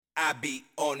I be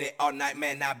on it all night,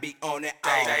 man. I be on it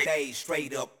all day.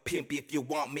 Straight up pimp. If you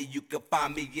want me, you can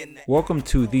find me in the... Welcome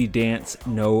to the Dance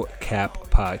No Cap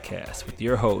podcast with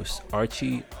your hosts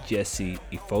Archie, Jesse,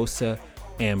 Ifosa,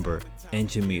 Amber, and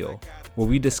Jamil, where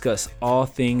we discuss all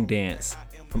thing dance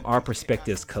from our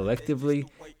perspectives collectively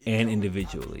and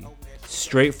individually.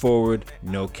 Straightforward,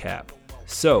 no cap.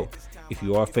 So, if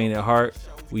you are faint at heart,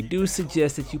 we do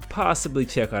suggest that you possibly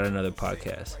check out another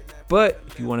podcast. But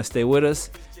if you want to stay with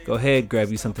us, go ahead, grab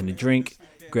you something to drink,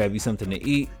 grab you something to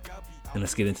eat, and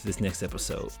let's get into this next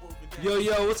episode. Yo,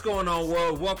 what's going on,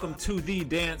 world? Welcome to the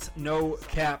Dance No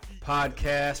Cap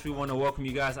podcast. We want to welcome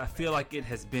you guys. I feel like it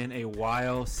has been a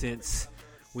while since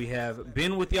we have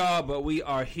been with y'all, but we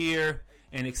are here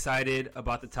and excited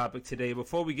about the topic today.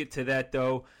 Before we get to that,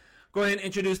 though, go ahead and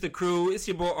introduce the crew. It's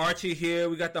your boy Archie here.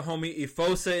 We got the homie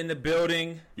Ifosa in the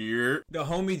building. Here. The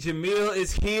homie Jamil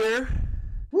is here.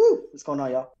 Woo! What's going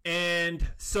on, y'all? And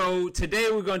so today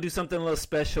we're going to do something a little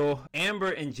special.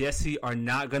 Amber and Jesse are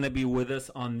not going to be with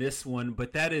us on this one,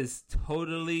 but that is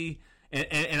totally,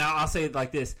 and I'll say it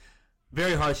like this,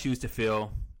 very hard shoes to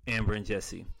fill, Amber and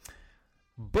Jesse.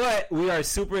 But we are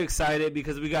super excited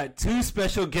because we got two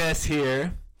special guests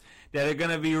here that are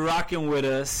going to be rocking with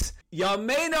us. Y'all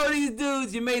may know these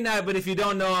dudes, you may not, but if you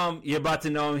don't know them, you're about to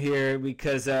know them here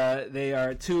because they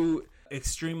are two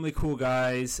extremely cool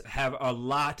guys, have a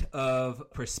lot of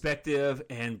perspective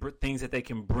and things that they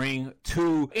can bring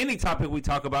to any topic we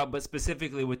talk about, but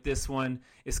specifically with this one,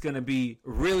 it's going to be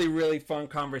really, really fun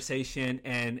conversation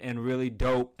and really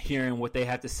dope hearing what they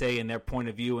have to say and their point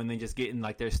of view and then just getting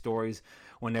like their stories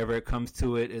whenever it comes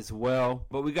to it as well.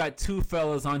 But we got two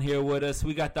fellas on here with us.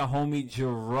 We got the homie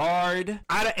Gerard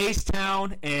out of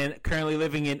H-Town and currently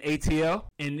living in ATL.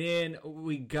 And then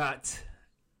we got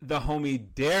the homie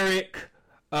Derrick,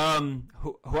 who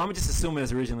I'm just assuming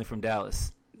is originally from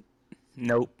Dallas.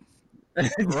 Nope.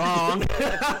 Wrong.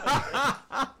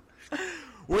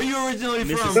 Where you originally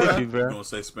from, Mississippi, bro? bro? You gonna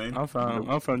say Spain? I'm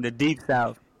from the deep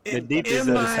south. The deepest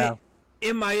of the south.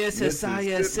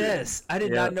 MISSISS. I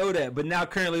did not know that, but now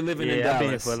currently living in Dallas. I've been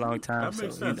here for a long time. That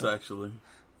makes sense, actually.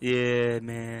 Yeah,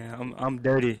 man. I'm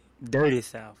dirty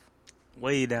south.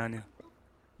 Way down there.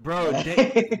 Bro,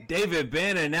 David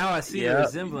Banner, now I see the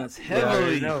resemblance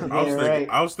heavily.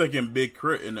 I was thinking Big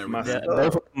Crit in there. My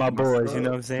boys, you know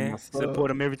what I'm saying? Support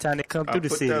them every time they come through the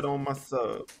city. I put that on my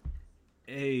sub.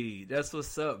 Hey, that's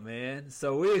what's up, man.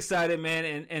 So we're excited,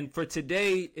 man. And for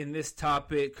today in this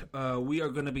topic, we are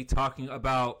going to be talking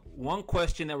about one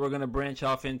question that we're going to branch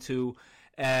off into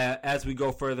as we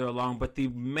go further along. But the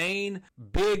main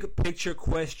big picture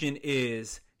question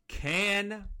is,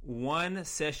 can one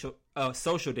social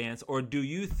dance, or do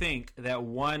you think that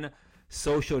one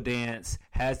social dance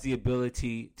has the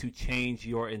ability to change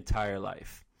your entire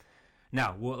life?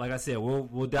 Now, like I said,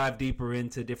 we'll dive deeper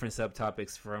into different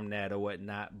subtopics from that or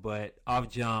whatnot, but off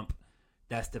jump,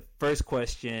 that's the first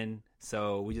question,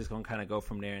 so we're just going to kind of go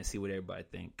from there and see what everybody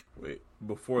think. Wait,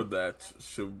 before that,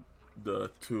 should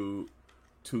the two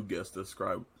guests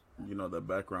describe, the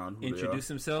background? Introduce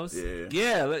themselves?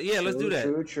 Yeah, let's do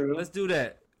that. True. Let's do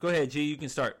that. Go ahead, G, you can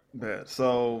start. Bad.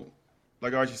 So,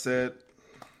 like Archie said,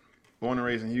 born and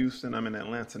raised in Houston. I'm in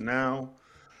Atlanta now.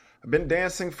 I've been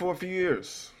dancing for a few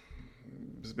years.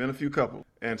 There's been a few couple.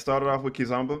 And started off with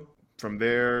Kizomba. From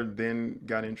there, then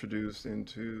got introduced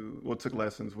took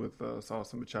lessons with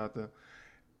salsa and bachata.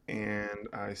 And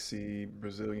I see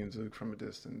Brazilian zouk from a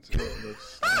distance. It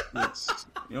looks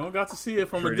you don't got to see it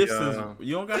from a distance.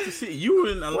 You don't got to see it. You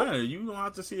in Atlanta. You don't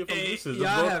have to see it from a distance.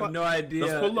 Y'all have no idea.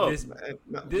 Let's pull up.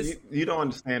 you don't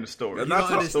understand the story. That's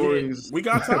not stories. We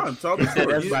got time. Tell the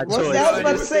stories. I was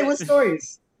about to say, what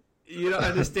stories? You don't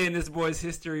understand this boy's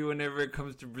history whenever it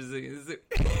comes to Brazilian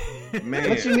zouk. Man,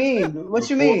 What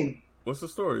you mean? What's the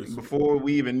stories? Before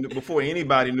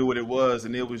anybody knew what it was,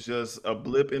 and it was just a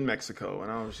blip in Mexico,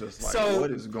 and I was just like,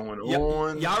 "What is going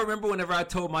on?" Y'all remember whenever I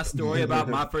told my story about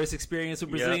my first experience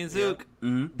with Brazilian zouk? Yeah.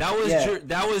 Mm-hmm.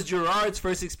 That was Gerard's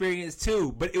first experience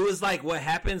too. But it was like what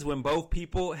happens when both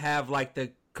people have like the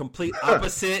complete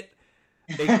opposite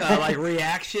like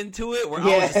reaction to it. Where I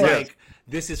was just like,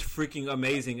 "This is freaking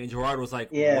amazing," and Gerard was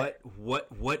like,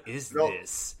 "What is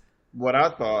this?" What I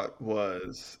thought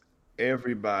was,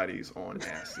 everybody's on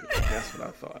acid. That's what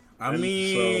I thought.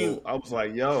 So I was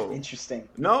like, "Yo, interesting."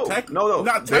 No.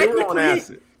 Not they were on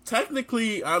acid.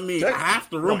 Technically, half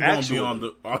the room gonna be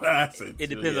on acid. It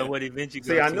depends on what event you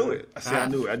go to. to. I knew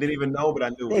it. I didn't even know, but I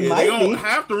knew it.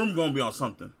 Half the room gonna be on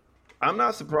something. I'm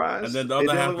not surprised. And then the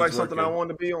other half looked like something I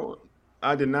wanted to be on.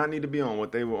 I did not need to be on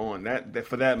what they were on that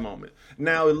for that moment.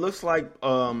 Now it looks like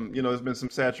there's been some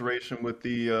saturation with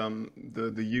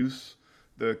the use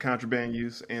the contraband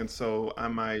use, and so I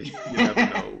might, you never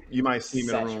know, you might see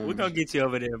me in the room. We're gonna get you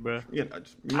over there, bro. You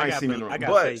might see me in the room. I got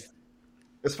But faith.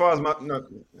 as far as my, no,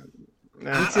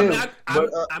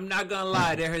 I'm not gonna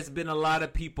lie. There has been a lot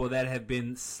of people that have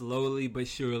been slowly but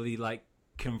surely like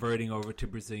converting over to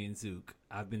Brazilian Zouk.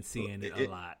 I've been seeing it a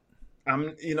lot.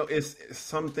 it's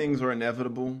some things are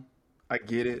inevitable. I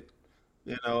get it.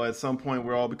 At some point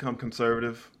we all become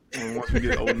conservative. And once we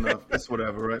get old enough, it's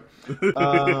whatever, right?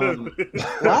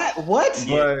 What? But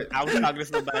Yeah, I was talking to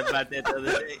somebody about that the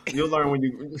other day. you'll learn when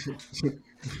you. Once you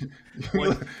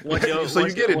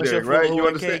get it, once Derrick, your right? You 401k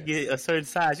understand? get a certain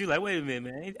size, you're like, wait a minute,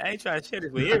 man. I ain't trying to share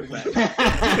this with everybody.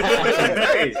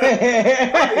 Hey,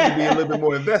 I need to be a little bit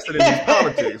more invested in these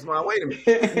politics. Now, wait a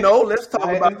minute. No, let's talk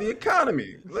about the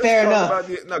economy. Let's Fair talk enough.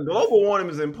 about now, global warming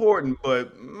is important,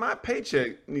 but my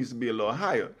paycheck needs to be a little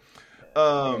higher.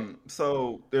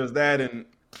 So there's that, and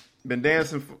been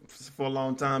dancing for a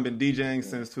long time. Been DJing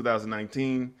since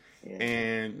 2019,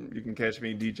 and you can catch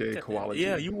me DJ Quality.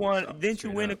 Yeah, you won. Didn't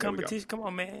you win a competition? Come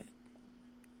on, man.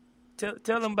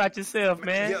 Tell them about yourself,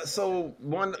 man. Yeah. So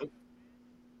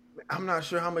I'm not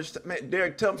sure how much. Man,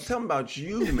 Derrick, tell them about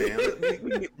you, man.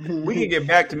 We can get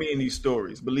back to me in these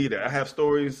stories. Believe that. I have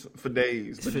stories for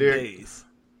days. But Derrick,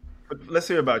 let's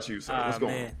hear about you. So what's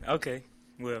going on? Okay.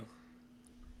 Well,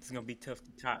 it's gonna be tough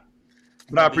to top.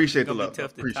 But I appreciate the love.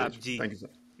 Tough to Appreciate top you. G. Thank you, sir.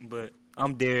 But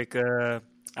I'm Derrick. I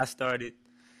started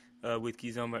with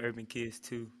Kizomba Urban Kids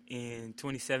too in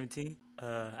 2017.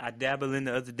 I dabble in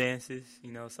the other dances,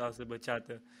 salsa,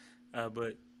 bachata.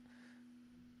 But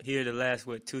here the last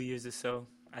 2 years or so,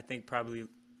 I think probably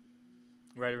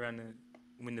right around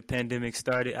when the pandemic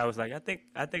started, I was like, I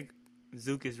think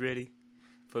Zouk is ready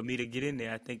for me to get in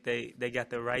there. I think they got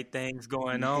the right things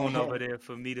going on over there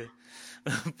for me to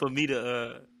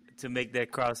to make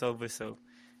that crossover. So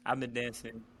I've been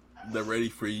dancing. They're ready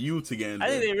for you to get in there.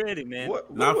 I think they're ready, man.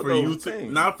 Not were for you those to,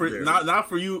 things, not for Derrick? not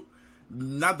for you.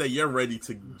 Not that you're ready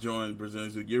to join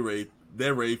Brazilian Zouk. You're ready.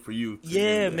 They're ready for you.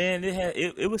 Yeah, man.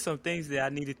 It was some things that I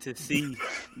needed to see.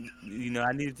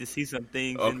 I needed to see some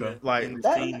things in the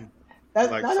scene.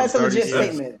 That's a legit 36.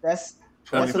 statement. That's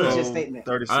a legit statement.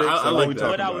 36. I so like we that. talking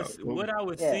What I about?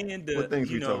 was Yeah. seeing, What things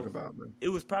we talk about, man? it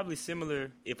was probably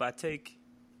similar if I take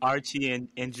Archie and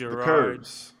The Gerard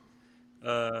curves.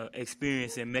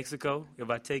 experience in Mexico. If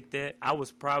I take that, I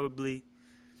was probably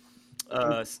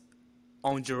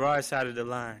on Gerard's side of the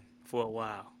line for a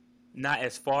while. Not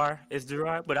as far as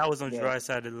Gerard, but I was on Gerard's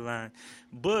side of the line.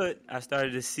 But I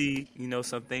started to see,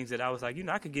 some things that I was like,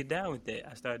 I could get down with that.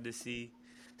 I started to see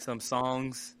some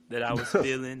songs that I was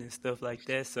feeling and stuff like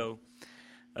that. So,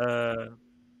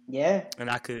 and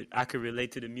I could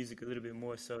relate to the music a little bit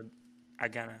more. So, I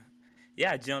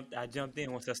jumped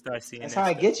in once I started seeing. That's that how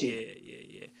I stuff. get you.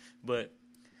 Yeah. But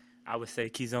I would say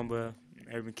Kizomba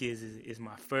Urban Kids is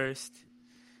my first,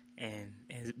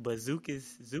 but Zouk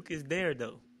is there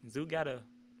though. Zouk got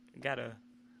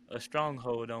a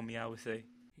stronghold on me, I would say.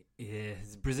 Yeah,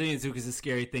 Brazilian Zouk is a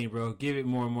scary thing, bro. Give it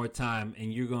more and more time,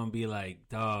 and you're gonna be like,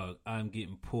 dog, I'm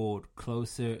getting pulled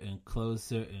closer and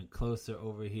closer and closer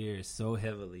over here so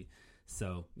heavily.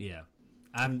 So yeah,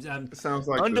 It sounds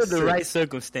like Under the sixth. right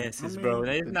circumstances, bro.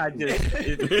 It's not just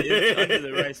it's under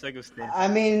the right circumstances. I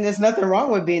mean, there's nothing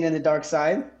wrong with being in the dark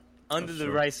side. Under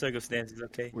the right circumstances,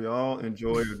 okay. We all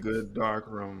enjoy a good dark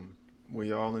room.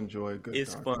 We all enjoy a good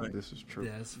It's dark fun. room. This is true.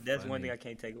 That's one thing I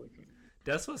can't take away from you.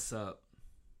 That's what's up.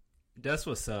 That's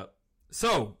what's up.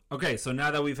 So, okay, so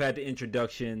now that we've had the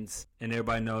introductions and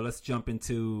everybody know, let's jump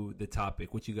into the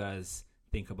topic. What you guys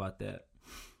think about that?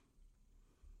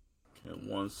 Can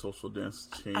one social dance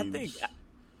change? I think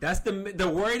That's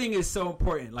the wording is so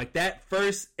important. Like that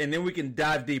first, and then we can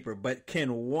dive deeper. But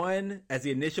can one, as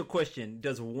the initial question,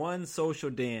 does one social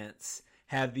dance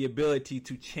have the ability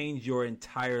to change your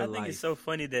entire life? I think it's so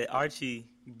funny that Archie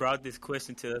brought this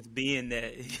question to us, being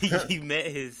that he met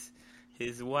his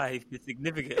wife, his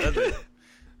significant other,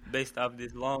 based off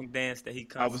this long dance that he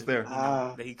constantly, I was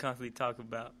there. that he constantly talk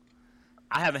about.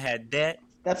 I haven't had that.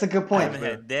 That's a good I point. haven't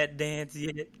had that dance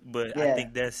yet, but I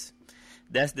think that's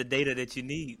the data that you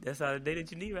need. That's all the data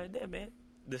that you need right there, man.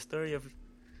 The story of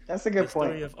That's a good the point.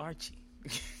 story of Archie.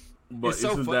 But It's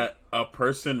so isn't fun- that a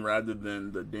person rather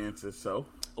than the dance itself?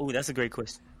 Oh, that's a great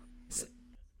question.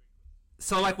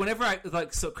 So like whenever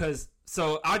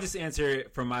so I'll just answer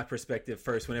it from my perspective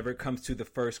first whenever it comes to the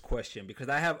first question, because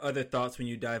I have other thoughts when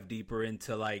you dive deeper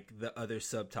into like the other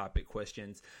subtopic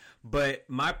questions. But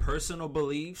my personal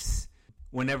beliefs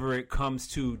whenever it comes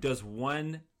to, does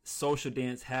one social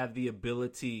dance have the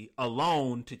ability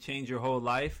alone to change your whole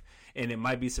life? And it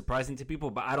might be surprising to people,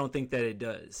 but I don't think that it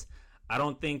does. I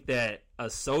don't think that a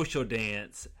social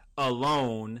dance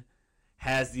alone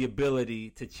has the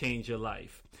ability to change your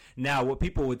life. Now, what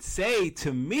people would say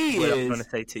to me What I'm is, gonna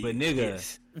say to you, but nigga,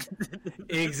 yes.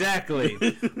 exactly.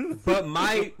 But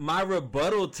my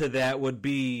rebuttal to that would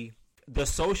be the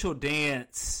social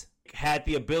dance had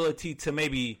the ability to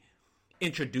maybe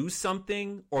introduce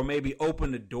something or maybe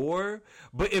open the door.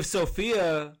 But if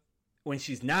Sophia, when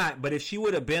she's not, but if she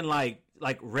would have been like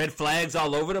red flags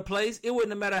all over the place, it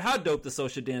wouldn't have mattered how dope the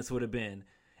social dance would have been.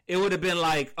 It would have been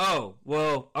like, oh,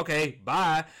 well, okay,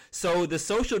 bye. So the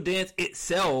social dance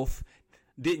itself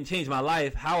didn't change my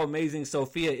life. How amazing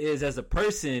Sophia is as a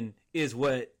person is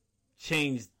what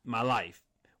changed my life.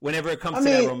 Whenever it comes to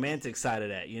that romantic side of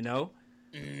that, you know?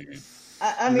 I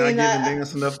You're mean, not giving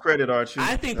dance enough credit, Archie.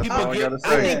 I think That's all I gotta I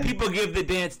say. think people give the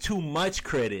dance too much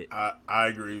credit. I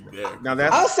agree there. Now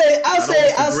that's I'll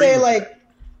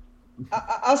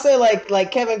say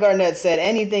like Kevin Garnett said,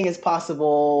 anything is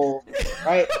possible,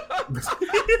 right?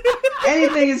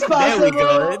 Anything is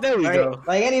possible. There we go.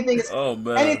 Like anything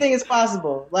is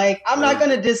possible. Like I'm not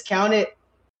gonna discount it.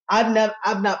 I've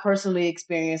not personally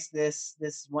experienced this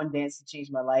one dance to change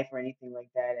my life or anything like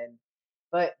that. And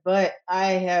but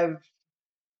I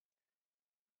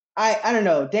don't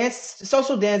know.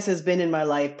 Social dance has been in my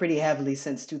life pretty heavily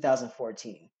since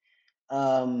 2014.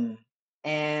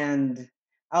 And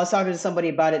I was talking to somebody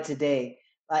about it today.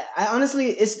 I honestly,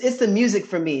 it's the music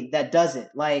for me that does it.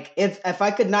 Like if I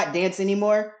could not dance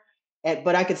anymore,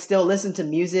 but I could still listen to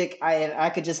music, I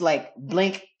could just like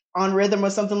blink on rhythm or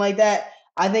something like that.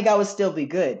 I think I would still be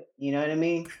good. You know what I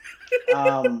mean? Blink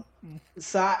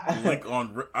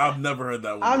on. I've never heard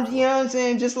that one. You know what I'm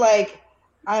saying? Just like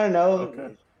I don't know.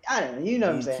 Okay. I don't know. You know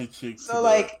what I'm saying? Cheeks So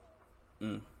like.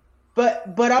 But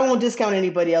I won't discount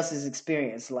anybody else's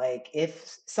experience. Like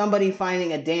if somebody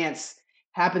finding a dance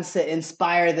happens to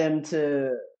inspire them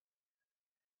to,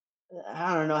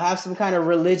 I don't know, have some kind of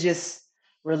religious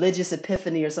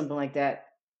epiphany or something like that,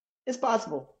 it's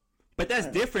possible. But that's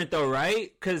different though,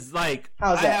 right? Because like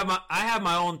How's I that? have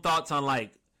my own thoughts on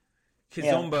like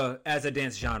kizomba as a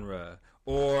dance genre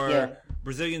or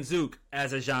Brazilian zouk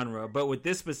as a genre. But with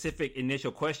this specific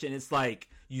initial question, it's like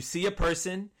you see a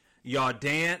person, y'all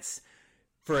dance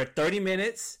for 30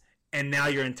 minutes, and now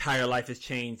your entire life has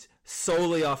changed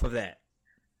solely off of that.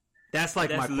 That's like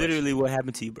That's my literally question. what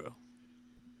happened to you, bro.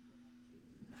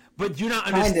 But you not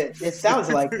understand. Kinda. It sounds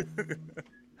like.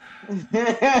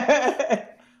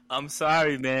 I'm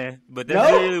sorry, man, but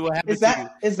that's No? literally what happened Is that to you.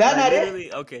 is that not it?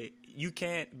 Literally, okay, you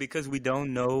can't, because we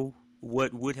don't know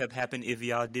what would have happened if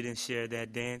y'all didn't share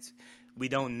that dance. We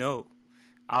don't know.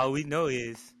 All we know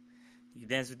is you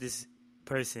danced with this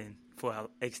person for an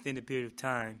extended period of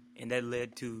time, and that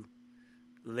led to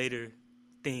later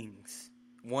things.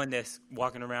 One that's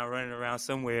walking around, running around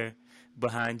somewhere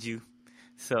behind you.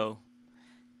 So,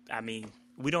 I mean,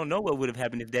 we don't know what would have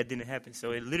happened if that didn't happen.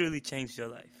 So it literally changed your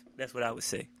life. That's what I would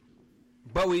say.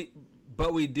 But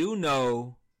we do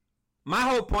know. My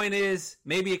whole point is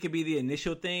maybe it could be the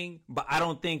initial thing, but I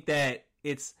don't think that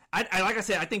it's. I like I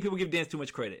said, I think people give dance too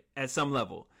much credit at some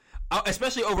level,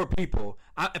 especially over people.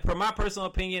 For my personal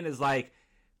opinion, is like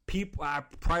people are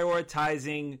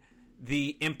prioritizing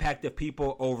the impact of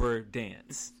people over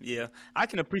dance. Yeah, I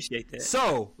can appreciate that.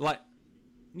 So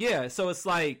so it's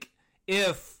like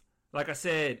if, like I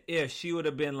said, if she would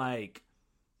have been like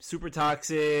super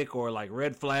toxic or like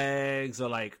red flags or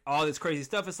like all this crazy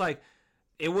stuff, it's like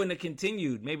it wouldn't have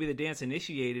continued. Maybe the dance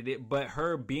initiated it, but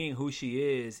her being who she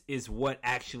is what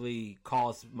actually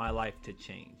caused my life to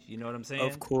change. You know what I'm saying?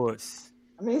 Of course.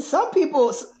 I mean, some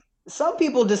people,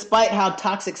 despite how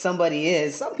toxic somebody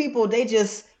is, some people they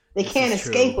can't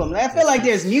escape them. I feel like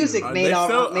there's music made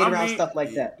around stuff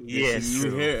like that. Yes,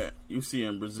 you see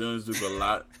in Brazilians do a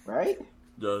lot, right?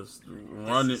 Just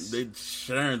running, they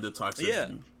sharing the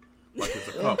toxicity like it's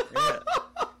a cup.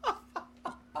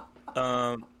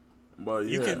 But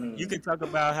you can talk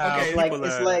about how people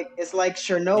it's like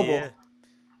Chernobyl. Yeah.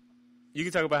 You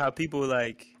can talk about how people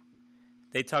like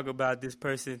they talk about this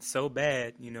person so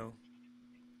bad, you know,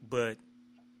 but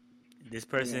this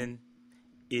person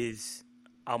is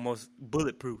almost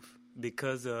bulletproof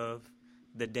because of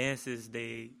the dances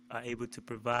they are able to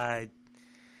provide.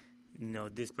 You know,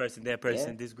 this person, that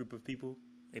person, this group of people,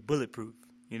 they bulletproof.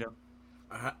 You know,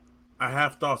 I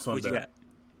have thoughts on what you got?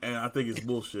 and I think it's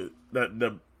bullshit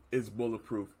that it's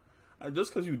bulletproof.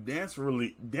 Just because you dance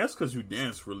really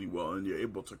well and you're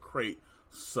able to create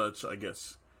such, I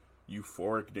guess,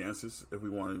 euphoric dances, if we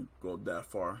want to go that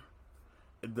far,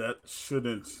 that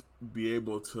shouldn't be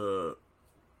able to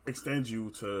extend you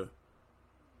to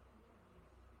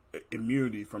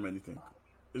immunity from anything.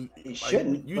 It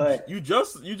shouldn't, but you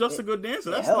just a good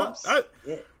dancer. That's helps. not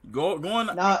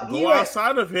go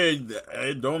outside of here.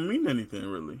 It don't mean anything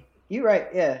really. You're right,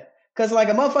 yeah. Because like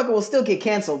a motherfucker will still get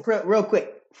canceled real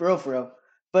quick, for real.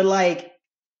 But like,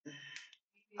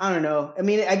 I don't know. I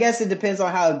mean, I guess it depends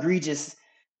on how egregious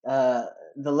the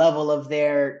level of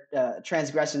their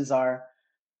transgressions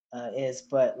is.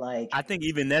 But like, I think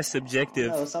even that's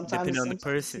subjective, depending on the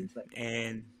person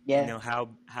and how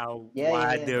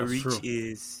wide their That's reach true.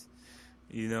 is.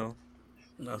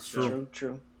 That's true.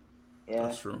 True. Yeah.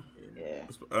 That's true. Yeah.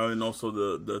 And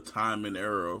also the time and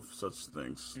era of such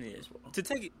things as well. To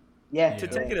take it,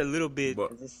 Take it a little bit,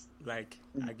 But like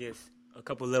I guess a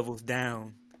couple levels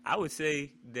down, I would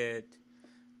say that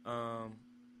a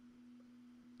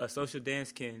social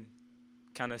dance can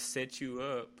kind of set you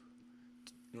up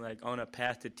like on a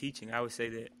path to teaching. I would say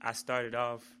that I started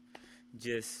off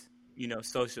just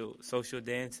social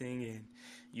dancing, and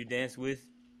you dance with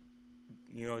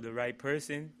the right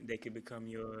person, they could become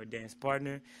your dance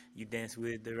partner. You dance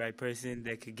with the right person,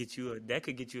 that could get you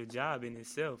a job in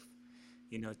itself.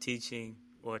 Teaching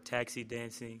or taxi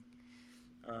dancing,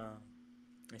 and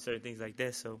certain things like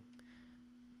that. So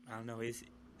I don't know. I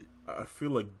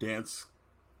feel like dance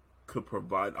could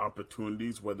provide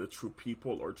opportunities, whether through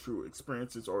people or through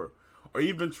experiences, or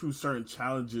even through certain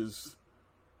challenges.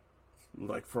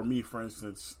 Like for me, for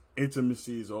instance,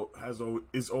 intimacy is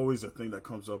always a thing that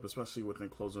comes up, especially within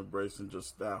close embrace and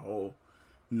just that whole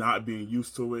not being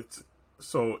used to it.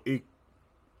 So it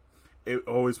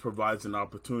always provides an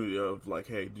opportunity of like,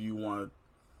 hey, do you want to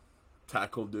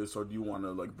tackle this, or do you want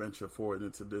to like venture forward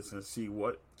into this and see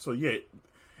what? So yeah,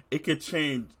 it could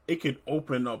change. It could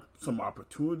open up some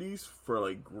opportunities for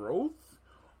like growth,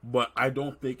 but I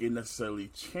don't think it necessarily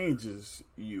changes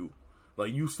you.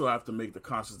 Like you still have to make the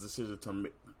conscious decision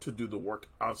to do the work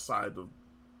outside of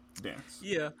dance.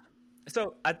 Yeah.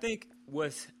 So I think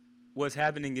what's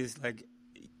happening is like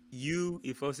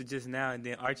if also just now, and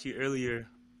then Archie earlier,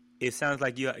 it sounds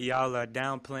like y'all are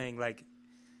downplaying like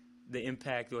the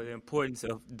impact or the importance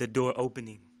of the door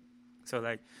opening. So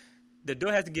like the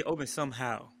door has to get open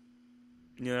somehow.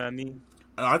 You know what I mean?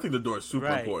 I think the door is super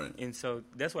right. important. And so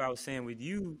that's what I was saying with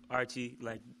you, Archie,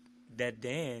 like that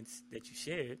dance that you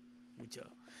shared with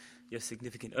your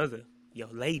significant other, your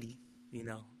lady,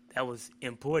 that was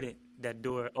important. That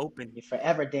door opened. Your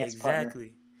forever dance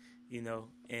exactly, partner.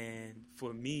 And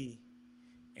for me,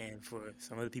 and for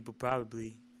some other people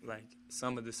probably, like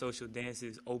some of the social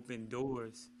dances opened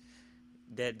doors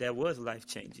that was life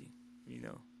changing.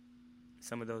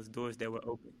 Some of those doors that were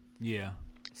open. Yeah.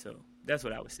 So that's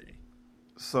what I would say.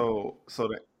 So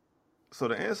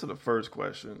to answer the first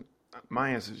question, my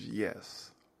answer is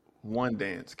yes. One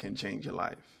dance can change your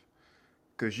life,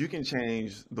 because you can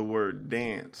change the word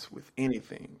dance with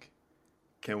anything.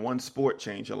 Can one sport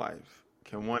change your life?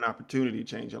 Can one opportunity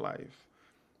change your life?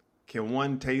 Can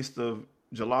one taste of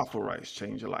jollof rice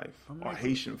change your life, or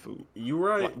Haitian food? You're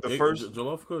right. Like the first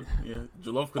jollof could,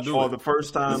 jollof could do or it. the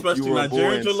first time especially you were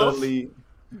Nigerian born, jollof. suddenly,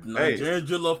 Nigerian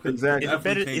jollof could exactly. Is it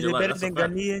better? change Is your it life. better That's a than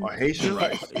fact. Ghanaian? or Haitian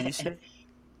rice. Are you sure?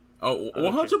 Oh,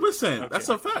 100%. That's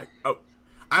a fact.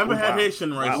 I haven't had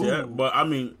Haitian rice yet, but I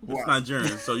mean, it's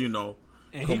Nigerian, so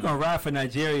And he gonna ride for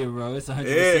Nigeria, bro. It's 100%.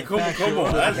 Yeah, come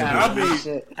on.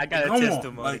 I got a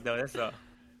testimony though. That's all.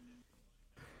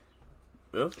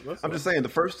 I'm just saying, the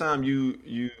first time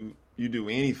you do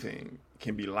anything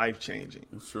can be life changing.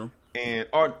 That's true. And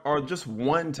or just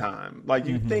one time, like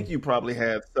you think you probably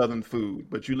had Southern food,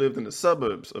 but you lived in the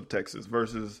suburbs of Texas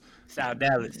versus South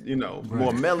Dallas,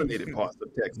 more melanated parts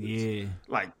of Texas. Yeah.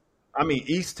 Like, I mean,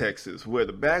 East Texas, where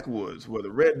the backwoods, where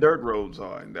the red dirt roads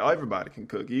are, and everybody can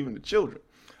cook, even the children.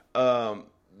 One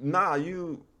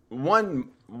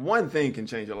thing can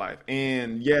change your life.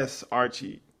 And yes,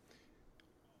 Archie,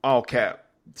 all cap,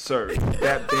 sir,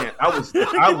 that dance, I was there.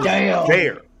 I was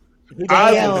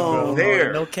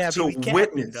there no cap, to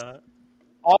witness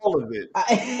all of it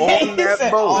He on that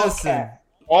said boat all cap.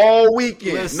 all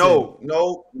weekend. Listen. No,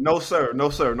 sir.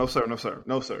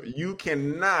 You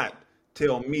cannot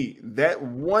tell me that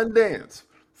one dance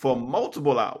for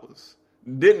multiple hours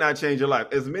did not change your life.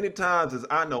 As many times as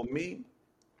I know me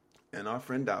and our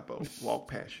friend Dapo walk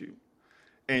past you,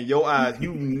 and your eyes,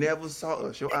 you never saw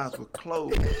us. Your eyes were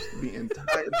closed the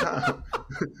entire time.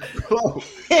 Closed.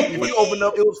 If you opened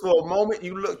up, it was for a moment.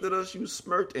 You looked at us, you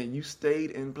smirked, and you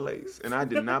stayed in place. And I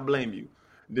did not blame you.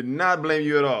 Did not blame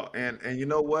you at all. And you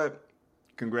know what?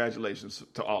 Congratulations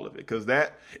to all of it. Because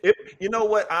you know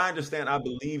what? I understand. I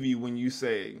believe you when you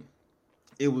say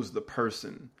it was the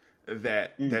person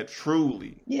that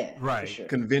truly Right. For sure.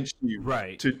 convinced you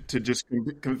Right. to just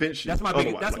convince you. That's my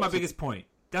otherwise. biggest point.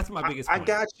 That's my biggest point. I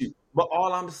got you. But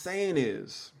all I'm saying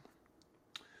is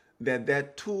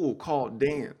that tool called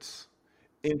dance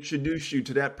introduced you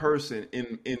to that person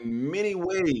in many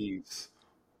ways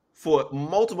for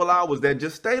multiple hours that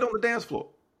just stayed on the dance floor.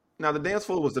 Now the dance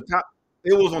floor was the top.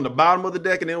 It was on the bottom of the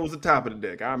deck and then it was the top of the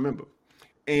deck. I remember,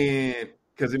 and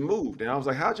because it moved, and I was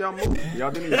like, "How'd y'all move?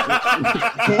 Y'all didn't even."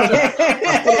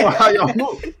 I don't know how y'all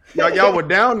moved. Y'all were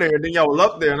down there, then y'all were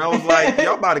up there, and I was like,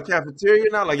 "Y'all by the cafeteria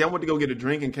now? Like y'all went to go get a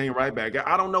drink and came right back."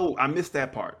 I don't know. I missed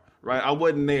that part. Right, I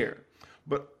wasn't there,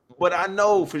 but I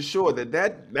know for sure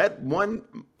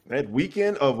that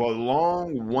weekend of a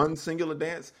long one singular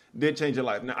dance did change your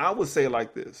life. Now I would say it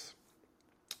like this: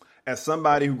 as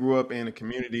somebody who grew up in a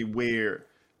community where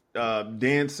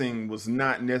dancing was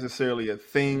not necessarily a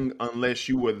thing unless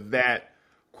you were that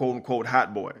quote unquote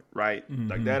hot boy, right? Mm-hmm.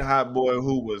 Like that hot boy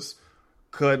who was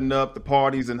cutting up the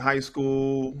parties in high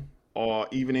school or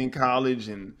even in college,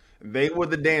 and they were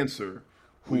the dancer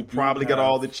who probably got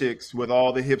all the chicks with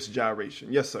all the hips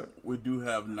gyration. Yes, sir. We do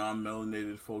have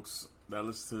non-melanated folks that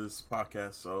listen to this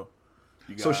podcast, so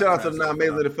shout out to the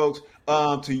non-melanated folks.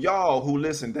 To y'all who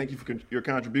listen, thank you for your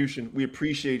contribution. We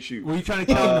appreciate you. Were you trying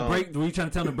to tell them to break? Were you trying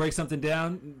to tell them to break something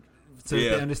down so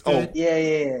they understood? Oh,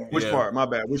 yeah. Which part? My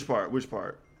bad. Which part?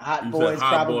 Hot boys,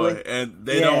 probably. Boy, and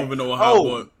they don't even know what hot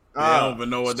boy. They don't even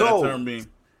know what that term means.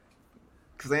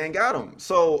 Because they ain't got them.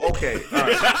 So, okay. All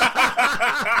right.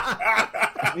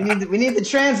 we need the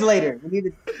translator. We need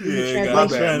the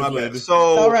translation. My bad.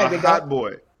 So, a hot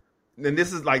boy. And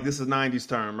this is 90s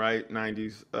term, right?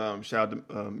 90s. Shout out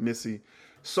to Missy.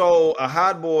 So, a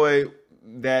hot boy,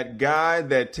 that guy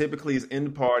that typically is in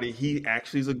the party, he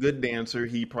actually is a good dancer.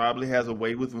 He probably has a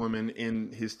way with women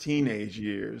in his teenage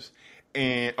years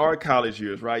or college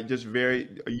years, right? Just a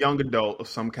young adult of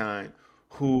some kind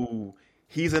who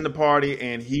he's in the party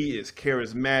and he is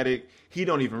charismatic. He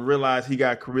don't even realize he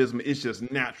got charisma. It's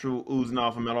just natural oozing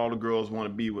off him, and all the girls want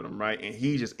to be with him, right? And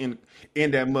he's just in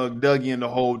that mug Dougie the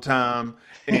whole time,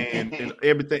 and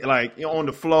everything, like, on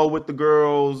the flow with the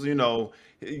girls.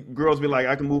 Girls be like,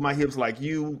 I can move my hips like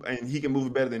you, and he can move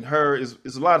it better than her.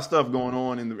 It's a lot of stuff going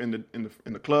on in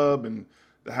the club and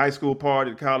the high school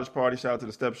party, the college party. Shout out to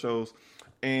the step shows,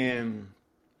 and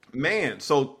man,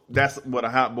 so that's what a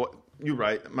hot boy. You're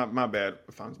right. My bad.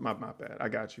 My bad. I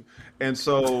got you. And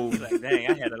so, like,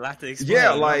 dang, I had a lot to explain.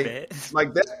 Yeah, like that. It's my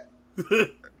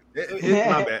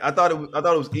bad. I thought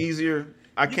it was easier.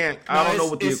 I don't know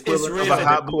what the equivalent of a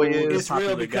hot boy is. It's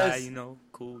real because guy,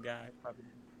 cool guy. Probably.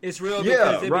 It's real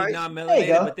because they be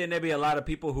non-melanated, but then there be a lot of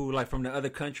people who, like, from the other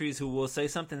countries who will say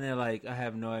something. They're like, I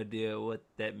have no idea what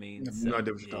that means. I have no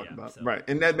idea what you're talking about. So. Right,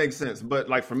 and that makes sense. But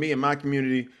like for me in my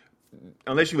community,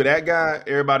 unless you were that guy,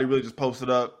 everybody really just posted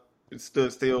up. It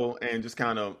stood still and just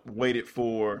kind of waited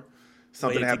for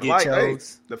something to happen. Like, hey,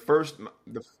 the first,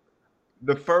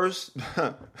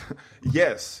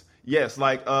 yes.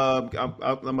 Like, I'm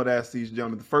going to ask these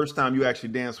gentlemen, the first time you actually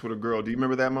danced with a girl, do you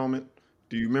remember that moment?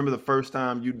 Do you remember the first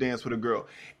time you danced with a girl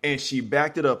and she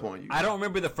backed it up on you? I don't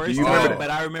remember the first time, but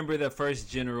I remember the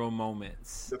first general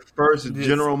moments. The first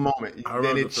general moment.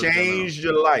 Then it changed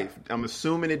your life. I'm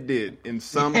assuming it did in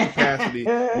some capacity.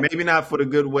 Maybe not for the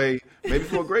good way, maybe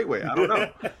for a great way. I don't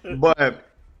know. But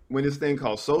when this thing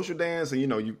called social dance and,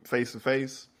 you face to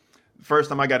face, the first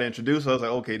time I got introduced, I was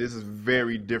like, okay, this is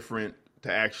very different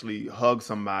to actually hug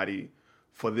somebody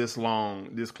for this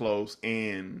long, this close,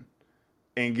 and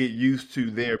get used to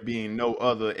there being no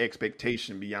other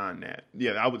expectation beyond that.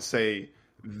 Yeah, I would say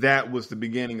that was the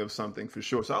beginning of something for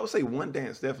sure. So I would say one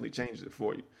dance definitely changed it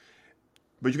for you.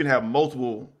 But you can have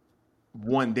multiple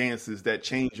one dances that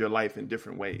change your life in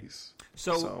different ways.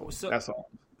 So that's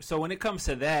all. So when it comes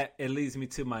to that, it leads me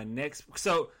to my next.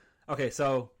 So it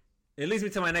leads me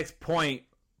to my next point.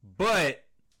 But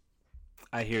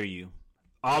I hear you.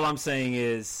 All I'm saying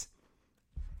is,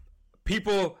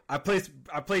 people, I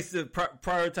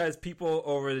prioritize people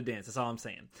over the dance. That's all I'm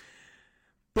saying.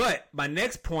 But my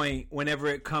next point, whenever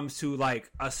it comes to like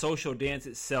a social dance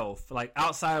itself, like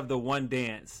outside of the one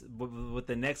dance, with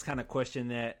the next kind of question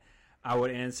that I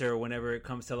would answer whenever it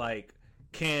comes to like,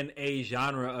 can a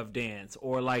genre of dance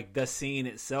or like the scene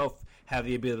itself have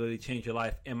the ability to change your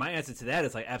life? And my answer to that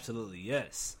is like, absolutely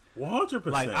yes. 100%.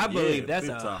 Like, I believe that's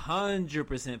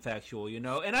 100% factual,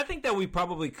 and I think that we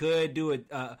probably could do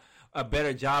a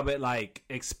better job at like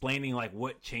explaining like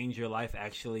what change your life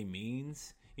actually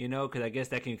means, because I guess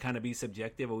that can kind of be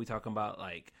subjective. Are we talking about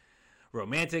like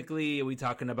romantically? Are we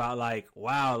talking about like,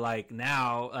 wow, like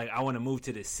now, like I want to move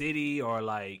to the city, or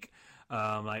like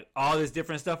all this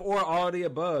different stuff, or all of the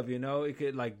above, it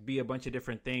could like be a bunch of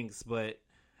different things. But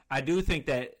I do think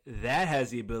that has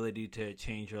the ability to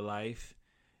change your life.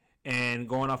 And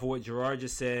going off of what Gerard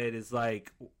just said is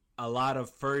like a lot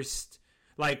of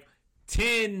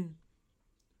 10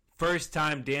 first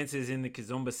time dances in the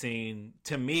Kizomba scene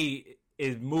to me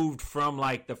is moved from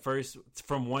like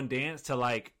from one dance to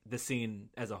like the scene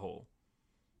as a whole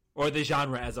or the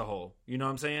genre as a whole. You know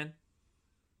what I'm saying?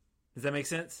 Does that make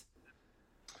sense?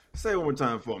 Say it one more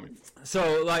time for me.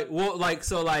 So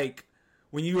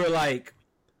when you were like,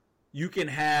 you can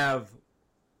have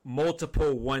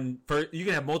multiple one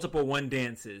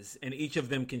dances and each of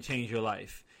them can change your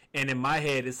life. And in my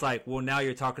head, it's like, well, now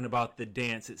you're talking about the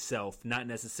dance itself, not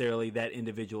necessarily that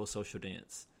individual social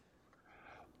dance.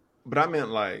 But I meant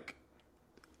like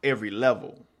every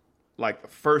level. Like the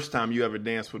first time you ever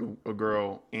danced with a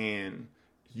girl and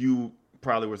you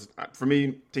probably was, for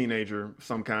me, teenager,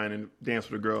 some kind, and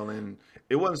danced with a girl. And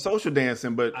it wasn't social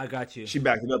dancing, but I got you. She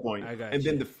backed it up on you. And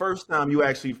then the first time you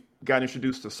actually got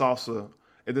introduced to salsa,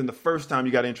 and then the first time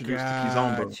you got introduced to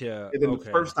kizomba, and then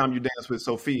the first time you danced with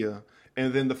Sophia,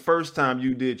 and then the first time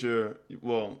you did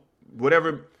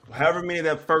however many of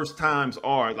that first times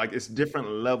are, like it's different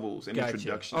levels and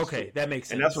introductions. Okay, that makes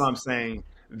sense. And that's what I'm saying.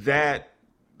 That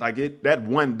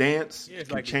one dance it's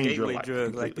can like change your gateway life. drug.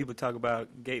 Completely. Like people talk about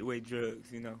gateway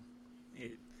drugs, you know.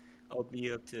 It opened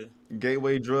me up to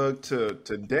gateway drug to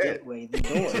debt. Gateway the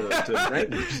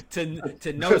door.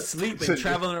 to no sleep and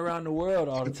traveling around the world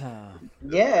all the time.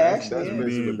 Yeah, That's actually,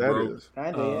 basically what that is.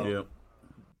 Kinda, yeah.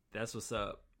 That's what's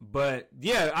up. But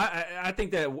yeah, I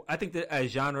think that a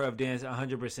genre of dance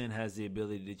 100% has the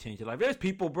ability to change your life. There's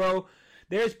people, bro.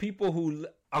 There's people who.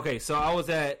 Okay, so I was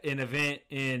at an event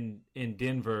in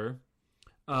Denver,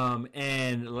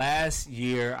 and last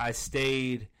year I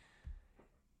stayed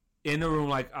in a room.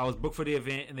 Like I was booked for the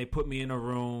event, and they put me in a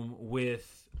room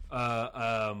with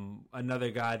another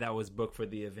guy that was booked for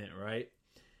the event. Right,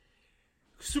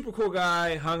 super cool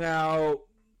guy. Hung out,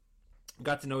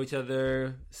 got to know each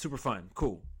other. Super fun,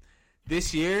 cool.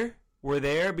 This year we're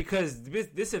there because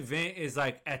this event is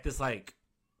like at this like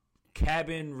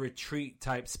cabin retreat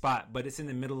type spot, but it's in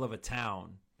the middle of a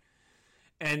town.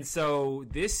 And so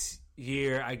this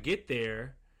year I get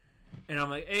there and I'm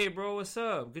like, hey bro, what's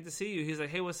up? Good to see you. He's like,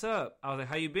 hey, what's up? I was like,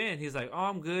 how you been? He's like, oh,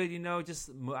 I'm good. You know,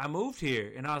 I moved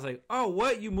here. And I was like, oh,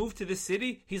 what? You moved to this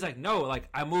city? He's like, no, like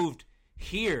I moved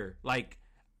here. Like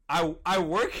I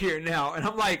work here now. And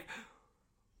I'm like,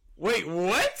 wait,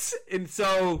 what? And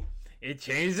so it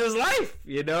changed his life,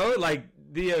 you know, like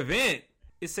the event.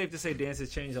 It's safe to say dance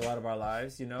has changed a lot of our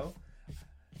lives, you know.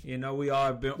 You know, we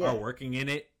all are working in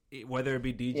it, whether it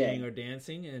be DJing or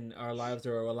dancing, and our lives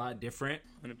are a lot different.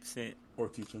 100%. Or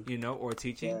teaching. You know, or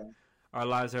teaching. Yeah. Our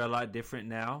lives are a lot different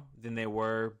now than they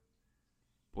were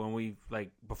when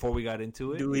before we got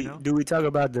into it. Do we talk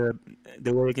about the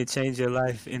way it can change your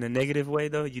life in a negative way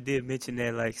though? You did mention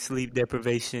that like sleep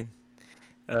deprivation.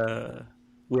 We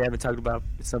haven't talked about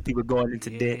some people going into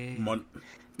debt.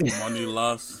 Money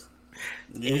loss.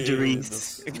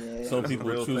 Injuries. Some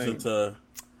people choosing to.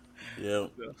 Yeah.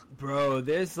 Bro,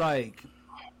 there's like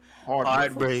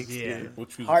heartbreak. Yeah.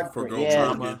 Heartbreak.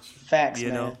 Yeah. Facts, you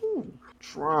man. know.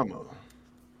 Trauma.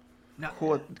 Now,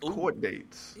 Court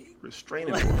dates.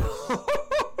 Restraining orders.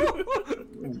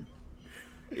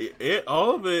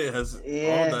 All of it has all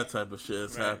that type of shit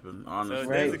has happened. Honestly, So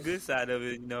there's a good side of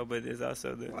it, you know, but there's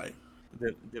also the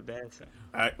bad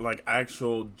side. Like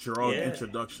actual drug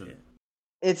introduction. Yeah.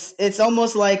 It's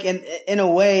almost like in a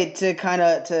way to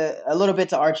a little bit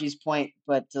to Archie's point,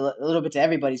 but a little bit to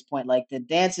everybody's point. Like the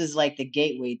dance is like the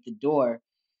gateway, the door,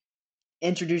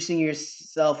 introducing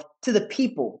yourself to the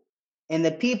people, and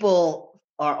the people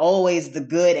are always the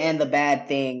good and the bad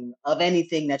thing of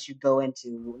anything that you go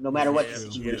into, no matter what the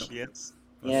situation is.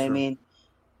 You know what I mean?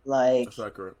 Like, that's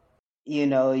accurate. You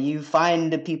know, you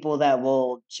find the people that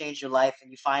will change your life, and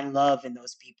you find love in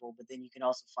those people, but then you can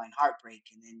also find heartbreak,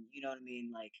 and then you know what I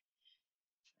mean. Like,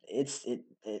 it's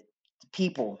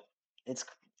people. It's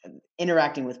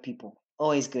interacting with people,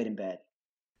 always good and bad.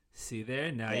 See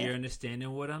there, now you're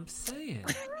understanding what I'm saying.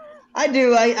 I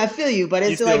do. I feel you, but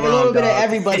it's like a little bit of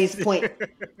everybody's point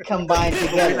combined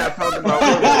together.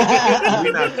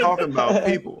 We're not talking about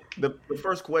people. The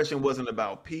first question wasn't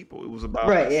about people. It was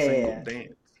about a single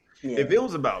dance. Yeah. If it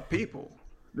was about people,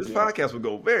 this podcast would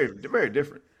go very, very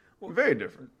different. Very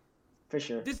different. For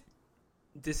sure.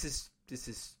 This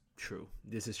is true.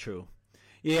 This is true.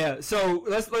 Yeah. So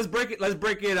let's break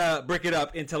it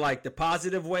up into like the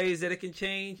positive ways that it can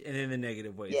change, and then the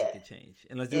negative ways it can change.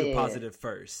 And let's do the positive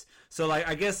first. So like,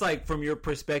 I guess like from your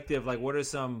perspective, like what are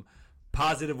some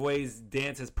positive ways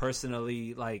dance has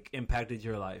personally like impacted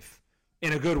your life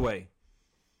in a good way?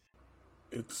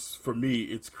 For me,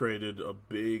 it's created a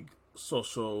big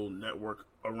social network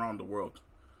around the world.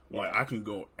 Like I can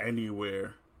go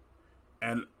anywhere,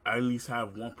 and I at least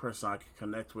have one person I can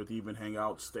connect with, even hang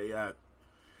out, stay at.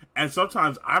 And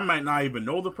sometimes I might not even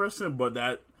know the person, but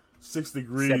that 6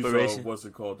 degrees Separation. of what's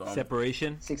it called?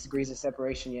 Separation. 6 degrees of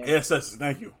separation. Yeah. Yes,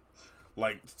 thank you.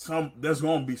 Like there's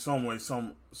gonna be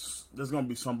there's gonna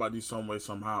be somebody some way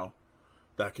somehow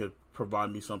that could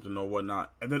provide me something or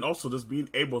whatnot. And then also just being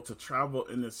able to travel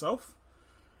in itself,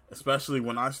 especially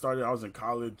when I started, I was in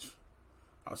college,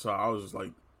 so I was just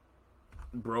like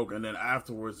broke. And then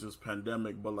afterwards, this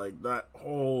pandemic, but like that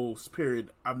whole period,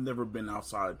 I've never been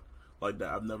outside like that.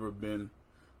 I've never been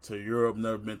to Europe,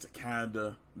 never been to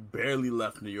Canada, barely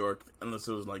left New York unless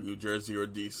it was like New Jersey or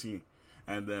DC.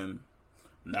 And then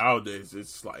nowadays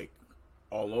it's like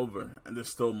all over, and there's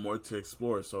still more to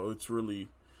explore. So it's really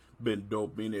been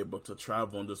dope being able to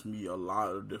travel and just meet a lot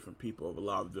of different people of a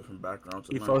lot of different backgrounds.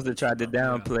 He supposed to try to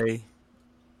downplay.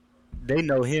 They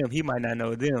know him. He might not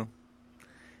know them.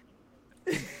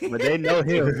 But they know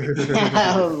him.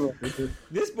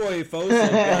 This boy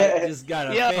Fosa just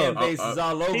got a fan bases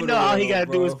all over. He the know world, all he gotta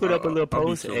bro. do is put up a little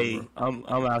post. chilling, Hey, I'm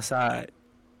outside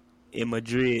in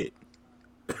Madrid.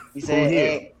 He said,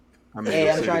 "Hey, I'm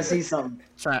I'm trying to see something."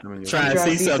 Trying to trying see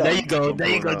to see something. There you something. go. There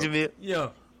you go, Jamil.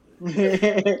 Yo,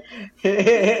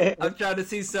 I'm trying to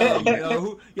see something.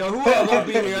 Who all gonna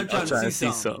be here? I'm trying to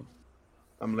see something.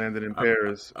 I'm landing in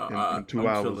Paris in 2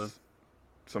 hours. Chilling.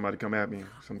 Somebody come at me.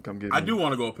 Come get me. I do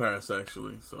want to go to Paris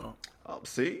actually. So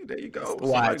see, there you go.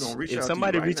 Watch. Reach If out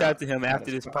somebody to you right reach now. out to him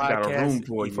after this I got a room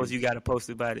podcast, for you got to post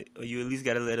about it, or you at least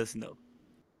got to let us know.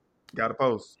 Got to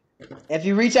post. If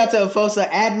you reach out to Fosa,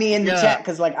 add me in the Yeah. chat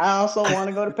because, like, I also want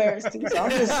to go to Paris too. So I'm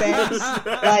just saying,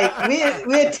 like,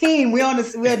 we're a team. We're a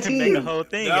Make the team. whole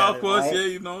thing. yeah, out of course, right? yeah,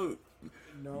 you know,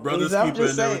 brothers I'm keeping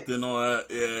just saying. everything, all that,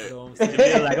 yeah.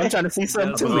 Jamil, like, I'm trying to see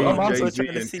something too. Yeah. I'm also Jay-Z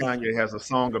trying to and see. Kanye has a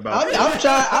song about this.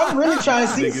 I'm really trying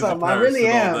to see Niggas in something. I Paris really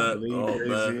and all am. I that. believe Oh, Jay-Z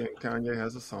man. and Kanye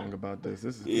has a song about this.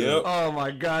 This is Yep. good. Oh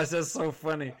my gosh, that's so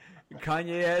funny.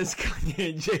 Kanye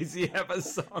and Jay-Z have a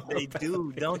song. They about do,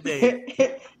 it. don't they?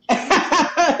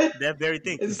 It's That very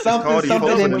thing. something He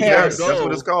posted in in Paris. That's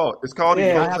what it's called. It's called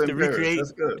Yeah. He I Posted have in to Paris. recreate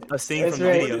That's good. a scene That's from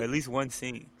the right. video, at least one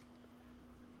scene.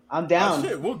 I'm Oh, down.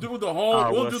 shit, we'll do the whole.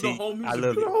 Oh, we'll well, do see, the whole music. I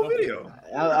love Do the it. whole video.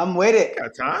 I'm with it.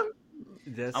 Got time?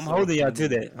 That's I'm so holding y'all to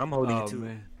funny. that. I'm holding you Oh to it.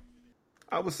 man.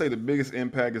 I would say the biggest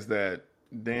impact is that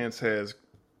dance has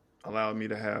allowed me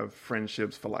to have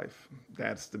friendships for life.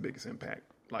 That's the biggest impact.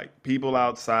 Like people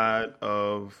outside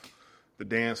of the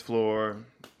dance floor,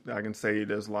 I can say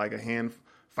there's like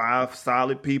 5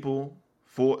 solid people,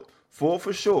 four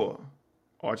for sure.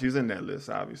 Archie's in that list,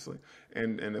 obviously,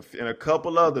 and a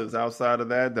couple others outside of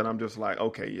that I'm just like,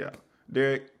 okay, yeah,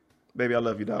 Derrick, baby, I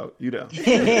love you, dog. You there?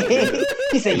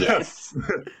 He said yes.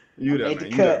 You there, Made the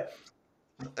man? You there?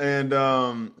 cut. And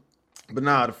but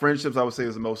the friendships I would say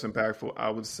is the most impactful. I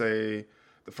would say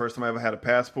the first time I ever had a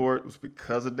passport was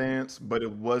because of dance, but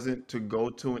it wasn't to go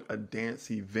to a dance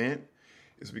event.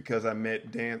 It's because I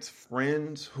met dance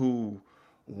friends who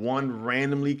one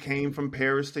randomly came from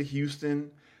Paris to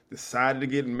Houston, decided to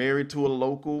get married to a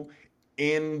local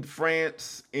in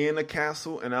France in a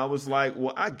castle, and I was like,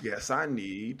 well, I guess I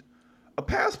need a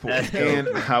passport.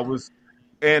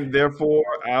 And therefore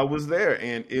I was there,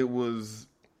 and it was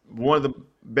one of the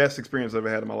best experiences I've ever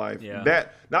had in my life. Yeah.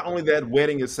 That not only that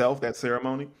wedding itself, that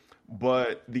ceremony,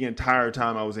 but the entire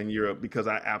time I was in Europe, because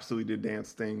I absolutely did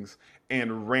dance things,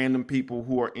 and random people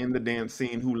who are in the dance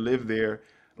scene who live there,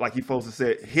 like he folks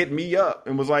said, hit me up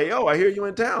and was like, "Yo, I hear you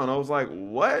in town." I was like,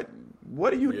 "What?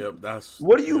 What do you? Yep,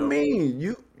 What do you mean?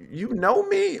 You know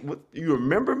me? You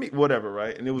remember me? Whatever,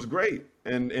 right?" And it was great.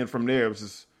 And from there, it was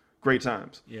just great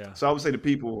times. Yeah. So I would say the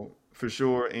people for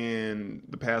sure, and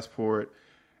the passport.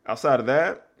 Outside of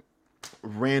that,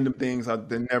 random things I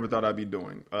never thought I'd be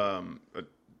doing.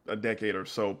 A decade or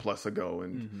so plus ago,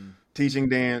 and teaching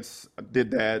dance, I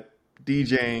did that.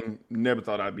 DJing, never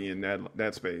thought I'd be in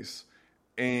that space.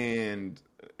 And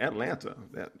Atlanta,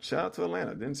 shout out to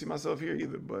Atlanta. Didn't see myself here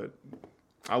either, but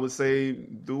I would say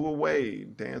through a way,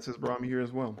 dance has brought me here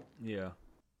as well. Yeah.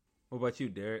 What about you,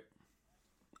 Derrick?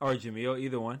 Or Jamil,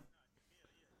 either one.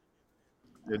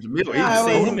 Yeah, Jamil, Yeah, I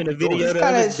seen him in a video the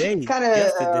other day,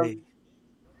 yesterday.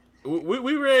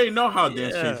 We already know how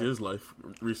dance Yeah. changed his life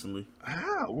recently.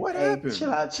 What Hey, happened? chill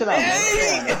out,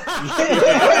 man.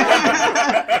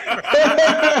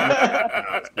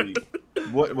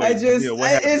 What It's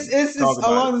happened? just Talk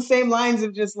about along it. the same lines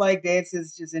of just like dance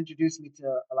has just introduced me to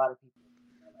a lot of people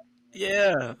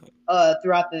Yeah.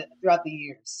 throughout the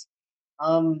years.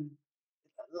 And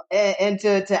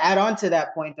to add on to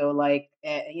that point though, like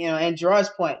and Gerard's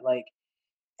point, like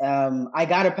I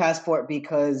got a passport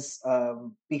because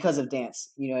of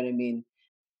dance. You know what I mean?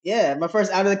 Yeah, my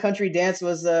first out of the country dance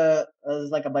was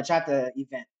like a bachata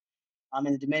event.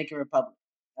 In the Dominican Republic.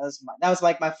 That was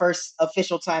like my first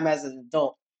official time as an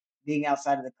adult being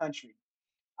outside of the country.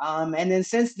 And then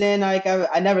since then, like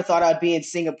I never thought I'd be in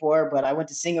Singapore, but I went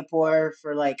to Singapore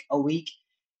for like a week,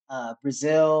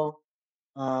 Brazil,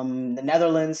 the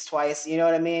Netherlands twice. You know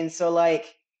what I mean? So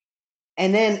like,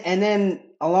 and then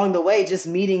along the way, just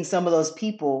meeting some of those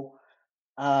people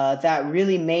that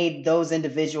really made those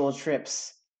individual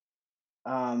trips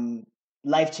um,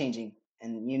 life changing.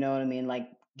 And you know what I mean? Like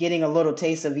getting a little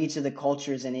taste of each of the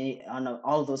cultures and on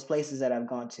all of those places that I've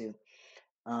gone to.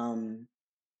 Um,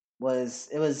 was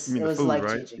it You was mean it the was food, life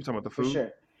right? changing You talking about the for food?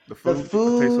 sure. The The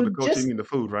food, a taste of the food, culture. You mean the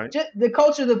food, right? just the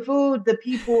culture, the food, the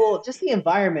people, just the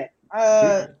environment.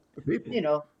 The people, the people. You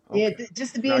know, yeah, Okay.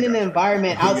 just to No, be I in an got you. I got you.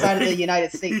 environment outside of the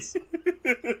United States.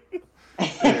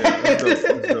 Yeah, that's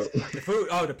dope. That's dope. The food.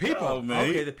 Oh, the people. Oh, man.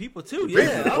 Okay, the people too. People.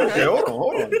 Yeah. Okay, Okay.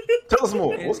 hold on. Tell us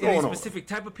more. What's Any going on? specific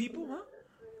type of people, huh?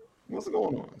 What's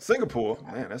going on? Singapore,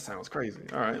 man, that sounds crazy.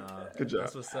 All right, good job.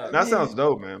 That's what's up. That sounds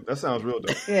dope, man. That sounds real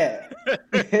dope. Yeah.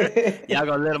 Y'all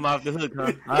gonna let him off the hook,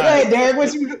 huh? All Hey, right. Derrick,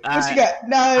 what you right. got?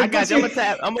 No, I got you. I'm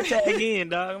gonna tag in,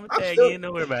 dog. I'm gonna tag sure. in.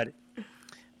 Don't worry about it.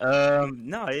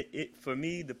 No, it for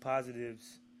me the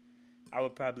positives, I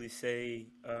would probably say,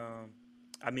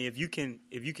 I mean, if you can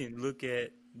look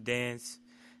at dance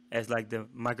as like the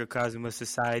microcosm of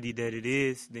society that it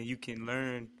is, then you can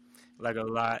learn like a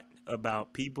lot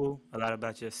about people, a lot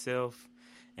about yourself,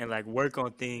 and like work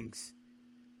on things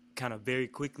kind of very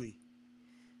quickly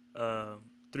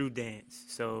through dance.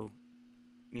 So,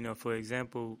 you know, for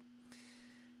example,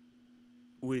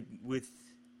 with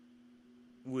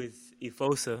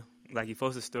Ifosa, like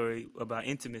Ifosa's story about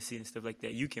intimacy and stuff like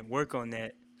that, you can work on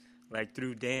that like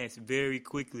through dance very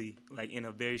quickly, like in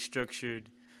a very structured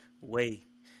way.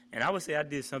 And I would say I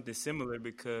did something similar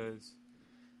because,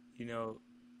 you know,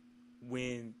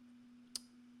 when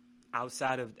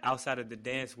outside of the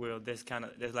dance world, there's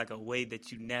like a way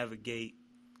that you navigate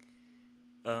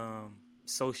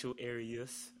social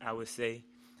areas, I would say,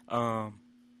 and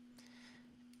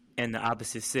the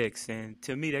opposite sex. And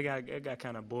to me, that got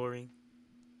kind of boring,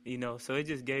 you know. So it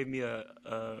just gave me a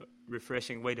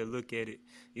refreshing way to look at it.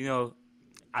 You know,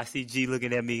 I see G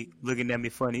looking at me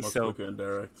funny. Most So quicker and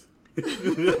direct.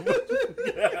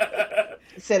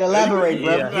 He said elaborate,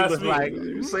 bro. yeah, he was like,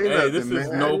 You say Hey, that, this man. is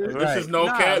no, Right. this is no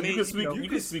Nah, cap. I mean, You can speak. you know, You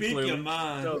can speak clearly. your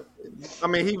mind. so, I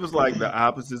mean, he was like the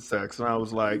opposite sex, and I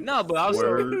was like, no, but also,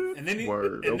 word, And then he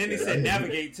word. and then he okay. said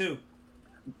navigate too.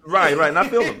 Right, and I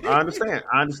feel him. I understand.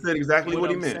 I understood exactly what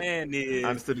he I'm meant. saying is, I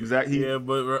understood exactly. Yeah,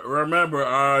 but remember,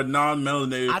 our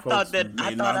non-melanated I folks thought may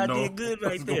I not know did good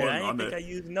right what's there. going I on didn't think there.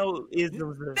 I used no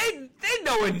isms. They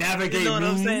know what navigate You know what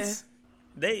I'm saying? means.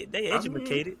 They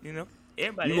educated, you know.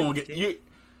 Everybody You gonna get educated.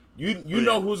 you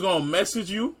know who's gonna message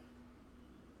you?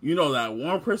 You know that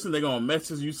one person they gonna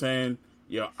message you saying,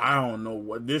 "Yo, I don't know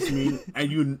what this means,"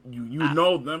 and you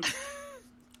know them,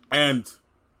 and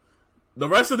the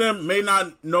rest of them may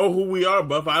not know who we are.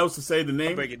 But if I was to say the I'll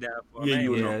name, break it down for yeah, him.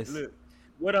 you would know. Yes. Look,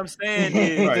 what I'm saying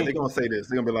is, Right, they're gonna say this.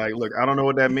 They're gonna be like, "Look, I don't know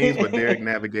what that means, but Derrick,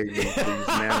 navigate me, please,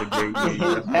 navigate me."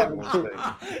 That's what I'm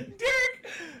gonna say. Derrick.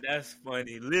 that's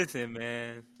funny. Listen,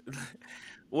 man.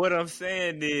 What I'm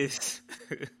saying is,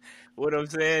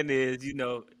 you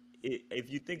know,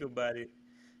 if you think about it,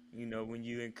 you know, when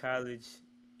you're in college,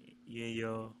 you're in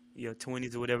your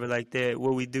 20s or whatever like that,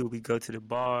 what we do, we go to the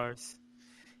bars,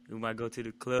 we might go to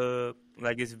the club.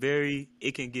 Like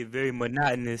it can get very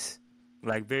monotonous,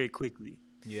 like very quickly.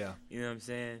 Yeah. You know what I'm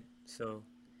saying? So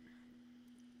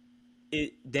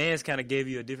dance kind of gave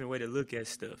you a different way to look at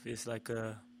stuff. It's like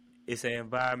it's an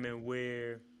environment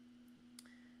where,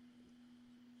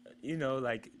 you know,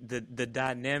 like the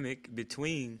dynamic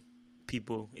between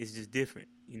people is just different.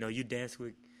 You know, you dance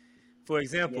with, for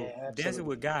example, Yeah, dancing absolutely.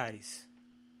 with guys.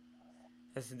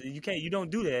 You don't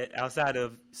do that outside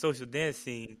of social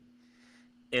dancing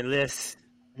unless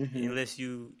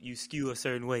you skew a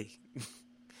certain way.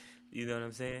 You know what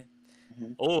I'm saying?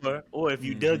 Or if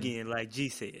you dug in, like G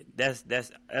said, that's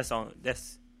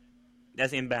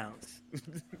inbounds.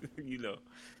 You know,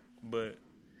 but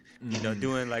you know,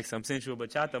 doing like some sensual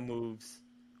bachata moves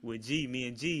with me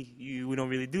and G, we don't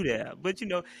really do that. But you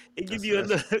know, it give you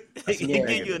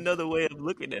another way of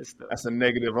looking at stuff. That's a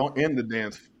negative in the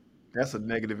dance. That's a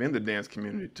negative in the dance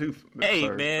community too. Hey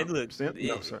sir. man, look.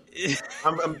 No, sir.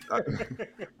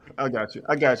 I got you.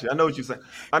 I know what you're saying.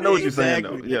 I know what you're saying though.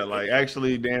 Exactly. Yeah, like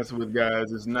actually dancing with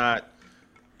guys is not,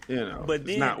 you know, But it's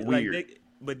then, not weird.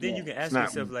 but then you can ask not-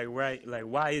 yourself, like, right, like,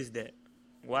 why is that?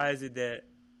 Why is it that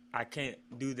I can't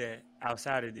do that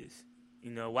outside of this?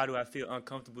 You know, why do I feel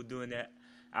uncomfortable doing that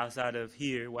outside of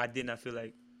here? Why didn't I feel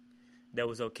like that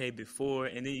was okay before?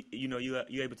 And then, you know, you're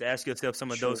able to ask yourself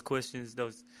some of those questions,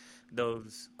 those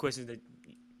questions that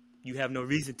you have no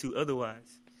reason to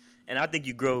otherwise. And I think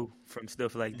you grow from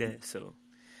stuff like that. So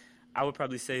I would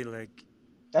probably say, like,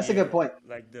 that's a good point.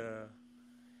 Like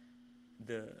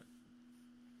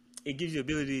it gives you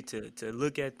ability to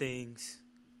look at things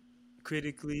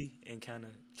critically and kind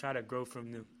of try to grow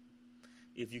from them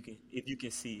if you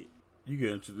can see it. You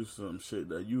get introduced to some shit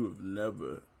that you have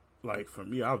never, like, for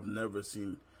me, I've never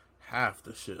seen half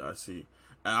the shit I see.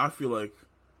 And I feel like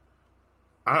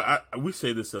we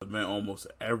say this event almost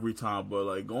every time, but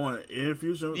like going in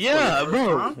infusion,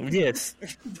 bro, yes,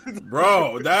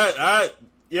 bro,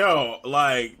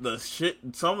 like the shit,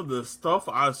 some of the stuff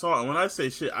I saw, and when I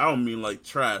say shit, I don't mean like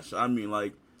trash. I mean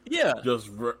like just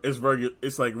it's regular.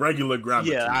 It's like regular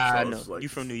gravity. Yeah, I so know. like, You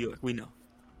from New York? We know.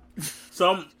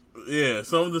 some of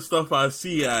the stuff I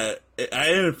see at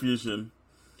infusion,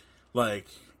 like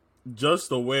just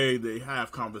the way they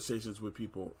have conversations with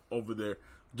people over there.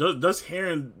 Just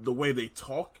hearing the way they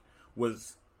talk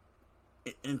was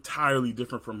entirely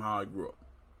different from how I grew up.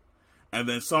 And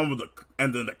then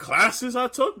the classes I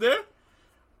took there,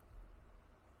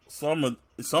 some of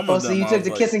them. So you took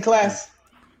the kissing class?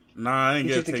 Nah, I didn't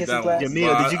get to take that class? one.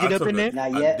 Jamil, did you get up in there?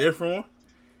 Not yet. A different one?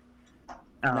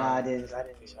 Nah, I didn't.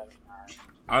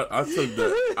 I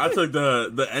took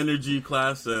the energy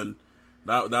class, and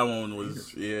that one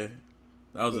was that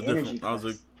was a different. I was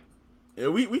like. Yeah,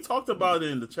 we talked about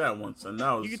it in the chat once, and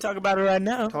now you can talk about it right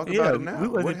now. Talk about it now. We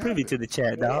wasn't privy to the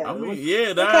chat, dog. I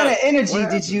mean, what kind of energy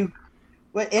did you?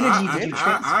 What energy did you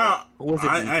transfer? Was it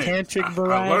the tantric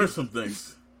variety? I learned some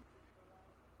things.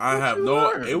 I have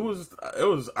no. It was.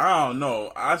 I don't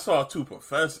know. I saw two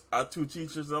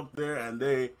teachers up there, and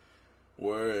they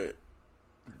were.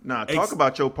 Nah, talk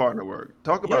about your partner work.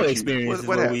 Talk about your experience.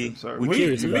 What happened, sir? We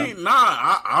curious about.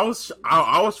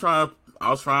 I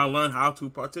was trying to learn how to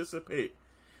participate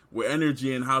with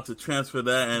energy and how to transfer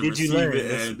that and did receive you learn?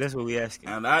 it. And that's what we asking.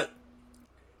 And that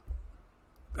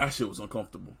shit was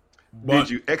uncomfortable. But did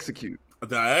you execute?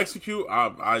 Did I execute?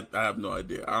 I have no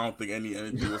idea. I don't think any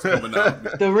energy was coming out of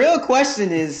me. The real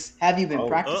question is, have you been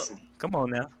practicing? Come on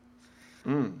now.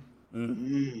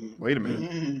 Wait a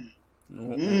minute.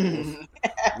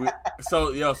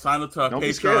 So, sign up to our Don't be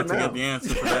Patreon scared to now. get the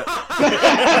answer for that.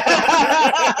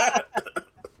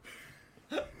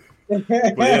 But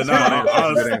yeah,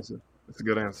 That's a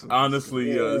good answer.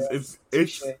 Honestly,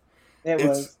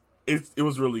 It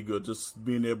was really good just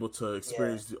being able to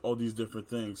experience all these different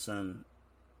things and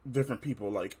different people.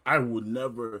 Like I would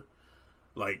never,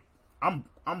 like I'm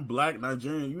Black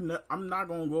Nigerian. I'm not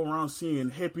gonna go around seeing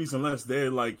hippies unless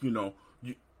they're like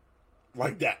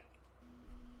like that.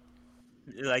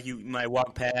 Like you might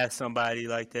walk past somebody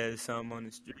like that or something on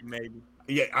the street, maybe.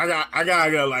 Yeah, I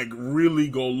gotta like really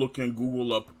go look and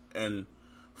Google up and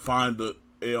find the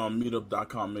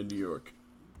meetup.com in New York.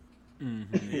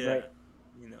 Mm-hmm. Yeah. Right.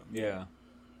 Yeah.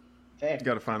 You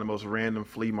got to find the most random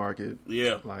flea market.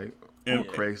 Yeah, like in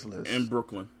Craigslist in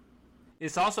Brooklyn.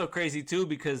 It's also crazy too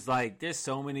because like there's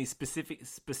so many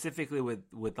specifically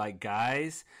with like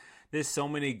guys. There's so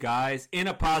many guys in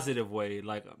a positive way,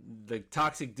 like the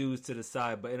toxic dudes to the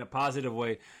side, but in a positive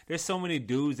way. There's so many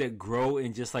dudes that grow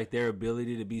in just like their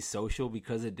ability to be social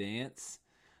because of dance,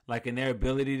 like in their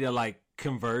ability to like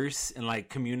converse and like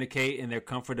communicate and their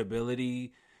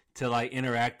comfortability to like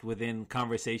interact within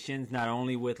conversations, not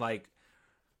only with like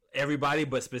everybody,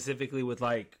 but specifically with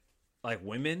like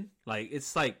women. Like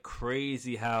it's like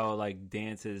crazy how like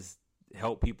dances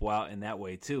help people out in that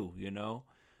way too,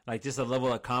 like just a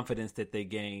level of confidence that they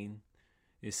gain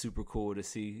is super cool to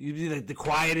see. You be like the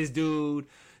quietest dude,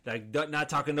 like not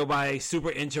talking to nobody,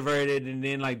 super introverted, and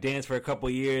then like dance for a couple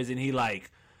years and he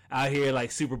like out here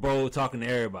like super bold talking to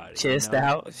everybody. Chest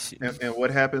out. And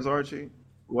what happens, Archie?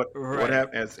 What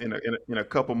happens in a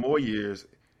couple more years?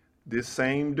 This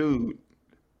same dude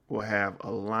will have a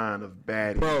line of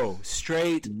baddies, bro,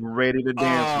 straight ready to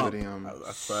dance with him.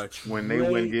 When they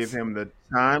wouldn't give him the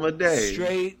time of day.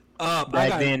 Straight up.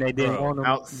 Back then they didn't want him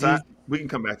outside. We can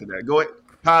come back to that. Go ahead.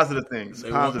 Positive things.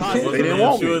 Positive. They They didn't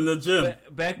want me in the gym.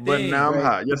 Back then, but now I'm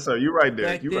hot. Yes, sir. You're right there.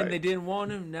 Back You're then right. they didn't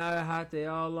want him. Now they're hot. They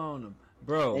all on him,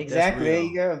 bro. Exactly. There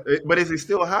you go. But is he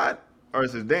still hot, or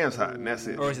is his dance hot, and that's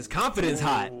it? Or is his confidence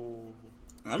hot?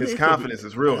 His confidence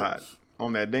is real hot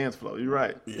on that dance floor. You're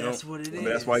right. That's what it is.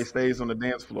 That's why he stays on the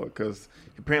dance floor, because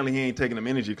apparently he ain't taking them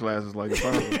energy classes like his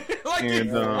father. We're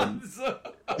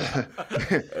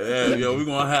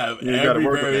gonna have every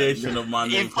variation of my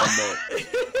name come up.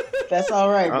 That's all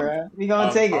right, bro. We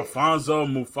gonna take it. Alfonso,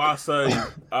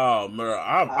 Mufasa. Oh man,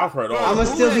 I've heard all. I'm gonna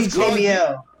still be Jamie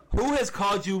L. Who has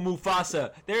called you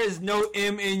Mufasa? There is no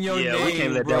M in your name, we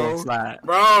can't let bro. that one slide.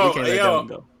 Bro, we can't let that one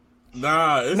go.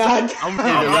 Nah, it's I'm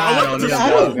ready to ride on this. I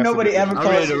hope nobody ever I'm calls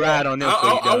ready to you ride that. on this.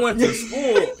 I went to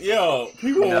school. Yo,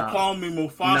 people will call me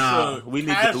Mufasa. Nah, we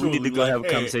need to go have a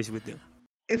conversation with them.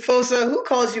 Hey, Fosa, who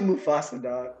calls you Mufasa,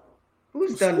 dog?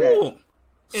 Who's done that?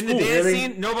 In the dance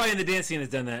scene, nobody in the dance scene has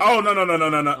done that. Oh no.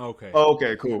 Okay. Oh,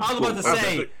 okay, cool. I was about to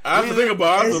say. I have to think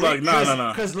about it. I was like,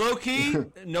 nah. Because low key,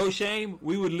 no shame,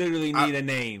 we would literally need a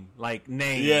name, like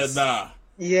names. Yeah, nah.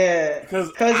 Yeah,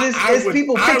 because it's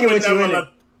people picking with you in it.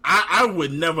 I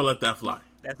would never let that fly.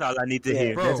 That's all I need to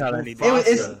hear. Bro, That's all I need to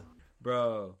hear.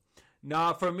 Bro.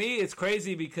 Nah, for me, it's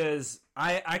crazy because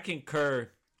I concur.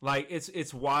 Like,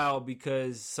 it's wild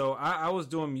because, I was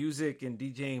doing music and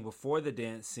DJing before the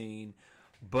dance scene,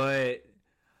 but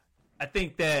I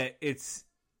think that it's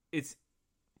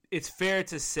fair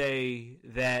to say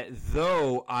that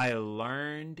though I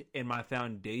learned in my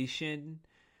foundation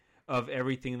of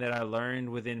everything that I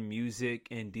learned within music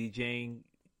and DJing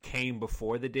came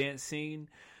before the dance scene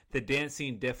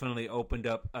definitely opened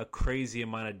up a crazy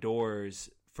amount of doors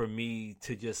for me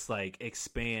to just like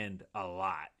expand a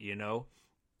lot, you know?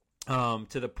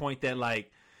 To the point that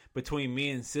like between me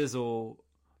and Sizzle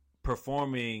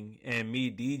performing and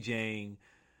me DJing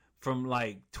from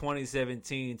like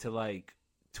 2017 to like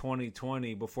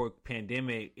 2020 before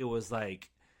pandemic, it was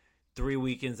like 3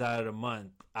 weekends out of the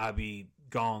month I'd be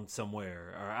gone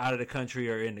somewhere or out of the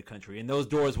country or in the country, and those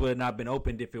doors would have not been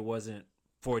opened if it wasn't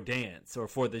for dance or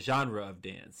for the genre of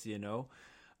dance, you know.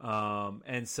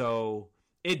 And so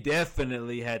it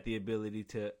definitely had the ability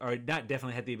to, or not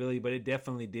definitely had the ability, but it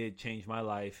definitely did change my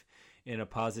life in a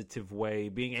positive way.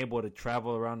 Being able to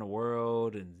travel around the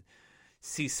world and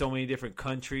see so many different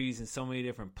countries and so many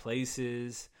different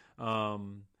places.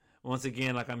 Once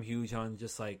again, like I'm huge on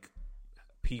just like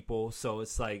people, so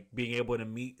it's like being able to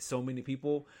meet so many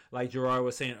people. Like Gerard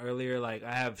was saying earlier, like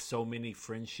I have so many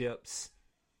friendships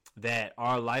that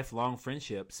are lifelong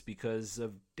friendships because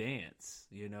of dance,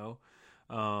 you know,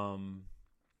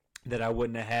 that I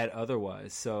wouldn't have had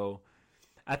otherwise. So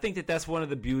I think that that's one of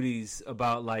the beauties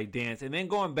about like dance. And then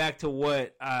going back to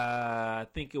what I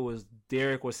think it was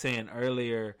Derrick was saying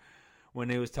earlier when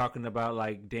he was talking about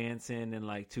like dancing and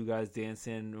like two guys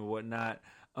dancing or whatnot.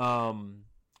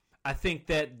 I think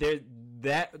that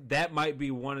that might be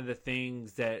one of the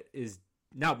things that is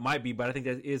not might be, but I think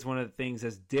that is one of the things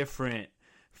that's different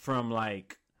from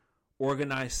like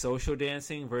organized social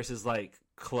dancing versus like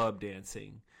club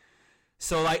dancing.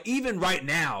 So like even right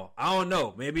now, I don't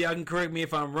know, maybe I can correct me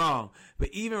if I'm wrong, but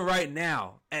even right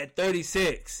now at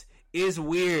 36, it's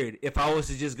weird if I was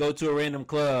to just go to a random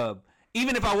club,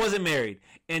 even if I wasn't married,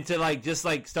 and to like just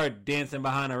like start dancing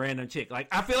behind a random chick. Like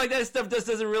I feel like that stuff just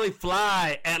doesn't really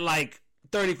fly at like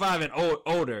 35 and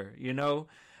older, you know?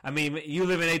 I mean, you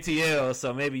live in ATL,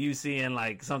 so maybe you seeing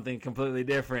like something completely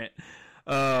different.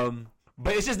 But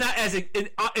it's just not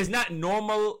it's not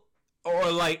normal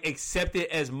or like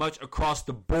accepted as much across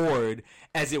the board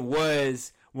as it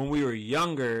was when we were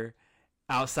younger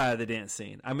outside of the dance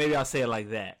scene. Maybe I'll say it like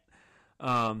that.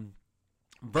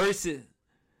 Versus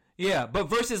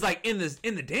like in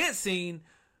the dance scene,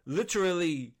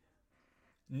 literally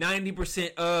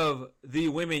 90% of the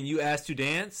women you ask to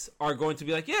dance are going to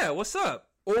be like, yeah, what's up?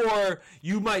 Or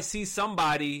you might see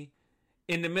somebody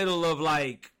in the middle of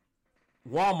like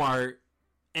Walmart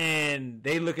and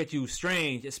they look at you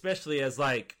strange, especially as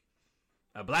like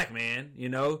a black man, you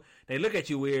know, they look at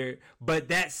you weird. But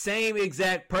that same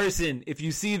exact person, if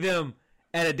you see them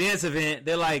at a dance event,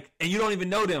 they're like, and you don't even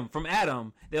know them from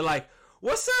Adam, they're like,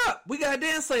 what's up? We got to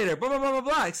dance later, blah, blah, blah,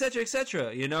 blah, blah, et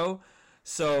cetera, you know?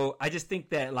 So I just think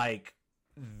that like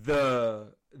the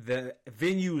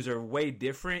venues are way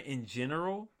different in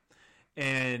general.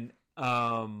 And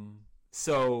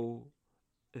so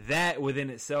that within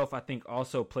itself, I think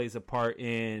also plays a part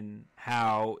in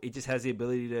how it just has the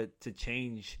ability to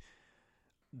change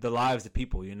the lives of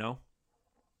people, you know?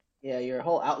 Yeah, your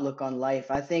whole outlook on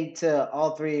life. I think to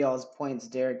all three of y'all's points,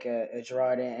 Derrick,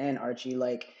 Gerard, and Archie,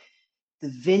 like the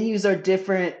venues are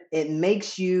different. It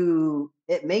makes you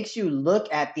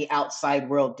look at the outside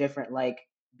world different. Like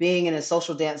being in a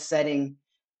social dance setting,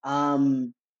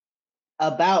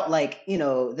 about like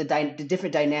the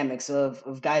different dynamics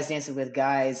of guys dancing with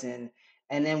guys, and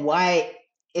then why,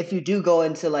 if you do go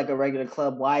into like a regular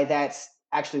club, why that's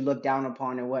actually looked down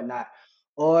upon and whatnot.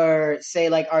 Or say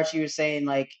like Archie was saying,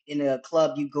 like in a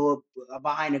club you go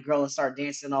behind a girl and start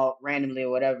dancing all randomly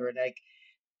or whatever,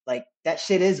 like that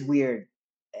shit is weird.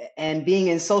 And being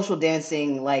in social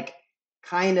dancing, like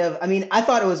kind of, I mean, I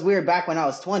thought it was weird back when I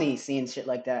was 20 seeing shit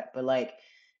like that, but like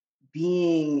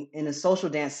being in a social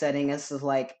dance setting, this is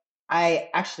like, I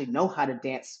actually know how to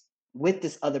dance with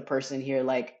this other person here.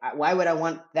 Like, why would I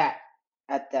want that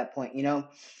at that point, you know?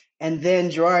 And then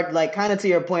Gerard, like, kind of to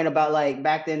your point about like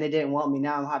back then they didn't want me,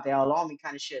 now I'm hot, they all on me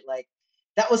kind of shit. Like,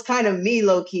 that was kind of me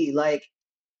low key. Like,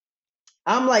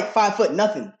 I'm like 5 foot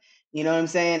nothing, you know what I'm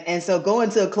saying? And so going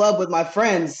to a club with my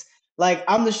friends, like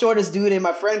I'm the shortest dude in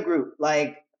my friend group.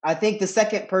 Like I think the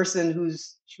second person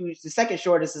who's the second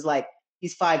shortest is like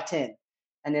he's 5'10",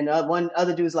 and then one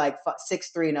other dude's like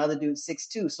 6'3", and the other dude's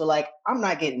 6'2". So like I'm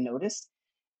not getting noticed,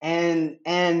 and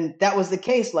that was the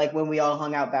case like when we all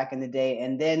hung out back in the day.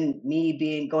 And then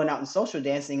me going out and social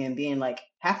dancing and being like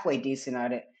halfway decent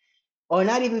at it, or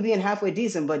not even being halfway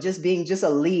decent, but just being just a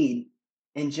lead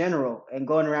in general and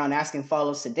going around asking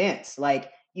follows to dance. Like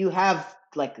you have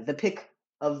like the pick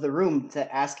of the room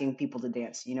to asking people to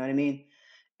dance, you know what I mean?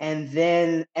 And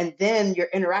then your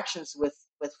interactions with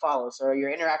follows or your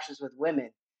interactions with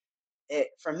women,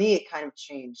 for me it kind of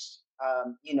changed,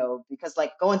 you know, because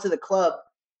like going to the club,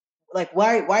 like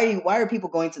why are people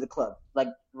going to the club, like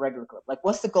regular club? Like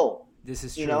what's the goal? This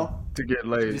is true. You know, to get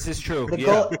laid. This is true. the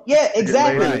goal, yeah,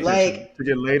 exactly. Like to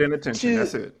get laid and attention.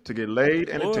 That's it. To get laid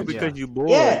and Or attention. because you're bored.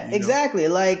 yeah, you know? exactly.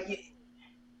 Like,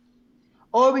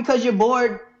 or because you're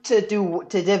bored to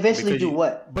eventually Because do you-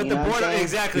 what? But You the know what I'm boredom, saying?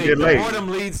 exactly. To get The laid. boredom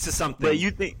leads to something. But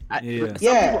you think Yeah. some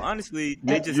Yeah. people honestly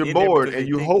they just You're in there bored because and they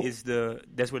you think hope-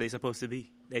 that's what they're supposed to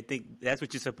be. They think that's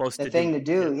what you're supposed The to thing do. to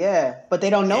do, yeah. But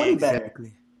they don't know any better,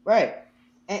 Exactly. right?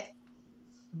 And,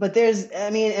 but there's, I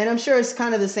mean, and I'm sure it's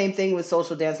kind of the same thing with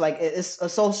social dance. Like it's a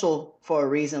social for a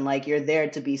reason. Like you're there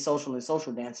to be social in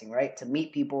social dancing, right? To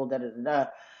meet people, da da da da.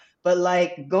 But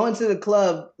like going to the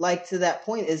club, like to that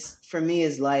point, is for me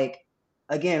is like,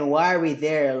 again, why are we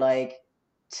there? Like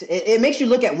it makes you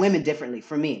look at women differently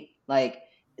for me. Like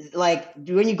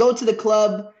when you go to the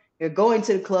club, you're going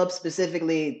to the club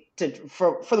specifically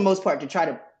for the most part to try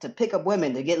to pick up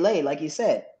women, to get laid, like you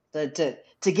said, to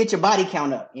get your body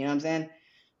count up. You know what I'm saying?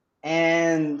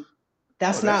 And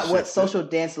that's not what social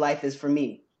dance life is for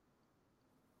me.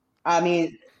 I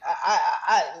mean,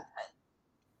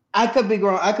 I could be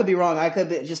wrong. I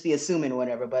could just be assuming or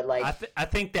whatever. But like, I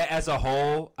think that as a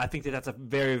whole, I think that's a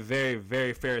very, very,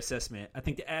 very fair assessment. I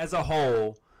think that as a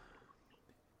whole,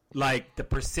 like the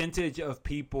percentage of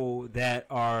people that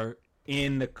are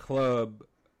in the club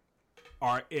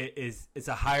is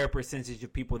a higher percentage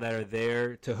of people that are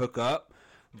there to hook up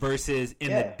versus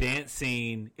in the dance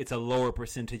scene, it's a lower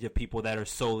percentage of people that are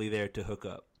solely there to hook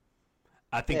up.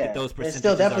 I think that those percentages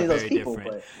still definitely are those very people,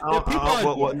 different.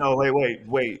 No,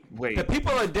 wait. The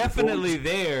people are definitely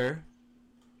there.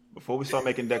 Before we start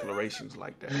making declarations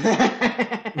like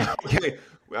that, okay,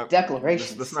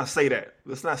 Declarations. Let's not say that.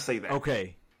 Let's not say that.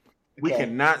 Okay. We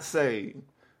cannot say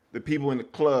the people in the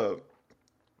club,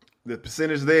 the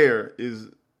percentage there is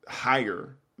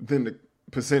higher than the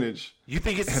percentage. You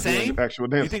think it's the at the end same? of actual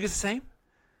dance. You think it's the same?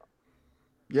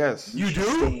 Yes. You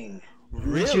do?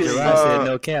 Really? Gerard said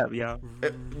no cap, y'all.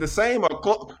 The same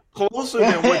or closer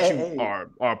than what you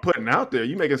are putting out there.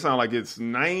 You make it sound like it's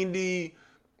 90,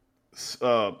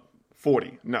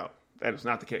 40. No, that is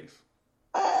not the case.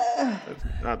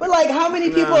 But like, how many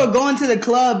people are going to the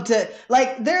club to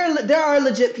like? There are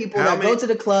legit people that go to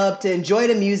the club to enjoy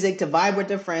the music, to vibe with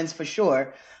their friends for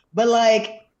sure. But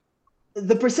like,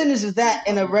 the percentage of that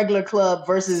in a regular club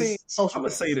versus social. I'm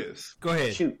gonna say this. Go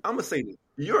ahead. Shoot. I'm gonna say this.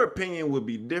 Your opinion would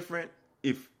be different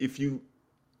if you.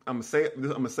 I'm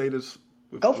gonna say this.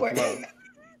 Go for it.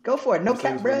 Go for it. No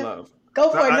cap, bro. Love.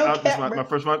 Go for it. No cap,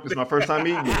 This is my first time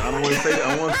meeting you. I don't want to say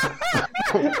that.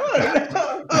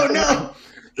 Oh no.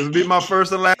 This will be my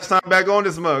first and last time back on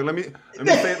this mug. Let me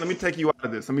take you out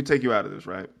of this.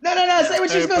 Right? No. Say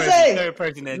what you're gonna say. Third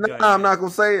person that joint. I'm not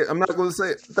gonna say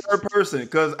it. Third person,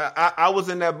 because I was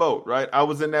in that boat, right? I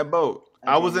was in that boat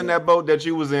that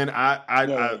you was in.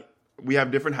 We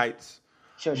have different heights,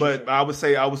 but I would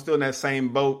say I was still in that same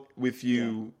boat with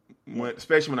you,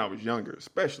 especially when I was younger,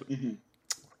 especially. Mm-hmm.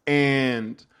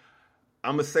 And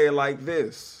I'm gonna say it like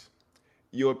this: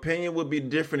 your opinion would be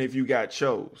different if you got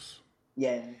chose.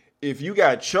 Yeah. If you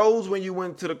got chose when you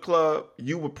went to the club,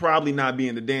 you would probably not be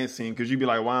in the dance scene because you'd be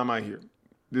like, "Why am I here?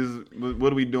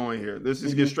 What are we doing here? Let's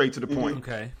just get straight to the point."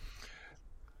 Okay.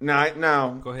 Now,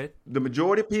 go ahead. The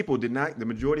majority of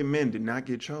men did not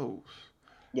get chose.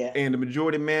 Yeah. And the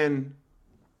majority of men,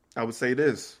 I would say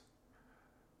this: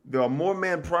 there are more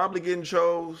men probably getting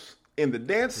chose in the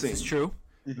dance scene. It's true.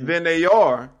 Than they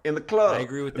are in the club. I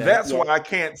agree with that. That's why I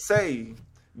can't say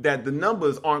that the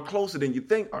numbers aren't closer than you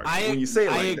think are when you say it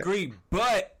like that. I agree,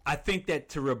 but I think that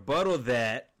to rebuttal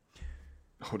that,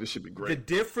 Oh, this should be the great.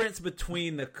 difference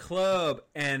between the club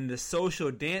and the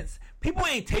social dance. People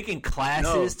ain't taking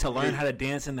classes to learn how to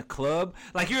dance in the club.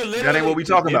 Like you're literally. That ain't what we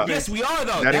talking about. Yes, we are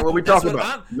though. That ain't what we talking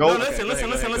about. No,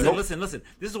 Nope. listen.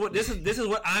 This is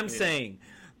what I'm saying.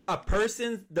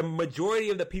 The majority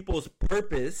of the people's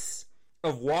purpose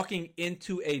of walking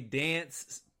into a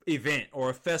dance event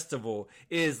or a festival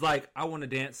is like, I want to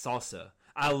dance salsa.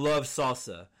 I love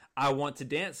salsa. I want to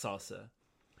dance salsa.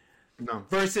 No.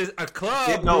 Versus a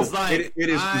club who's like, it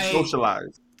is to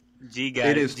socialize.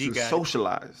 It is to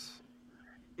socialize.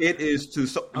 It is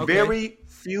to very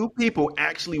few people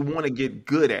actually want to get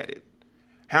good at it.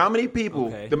 How many people?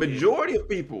 Okay. The majority of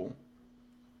people,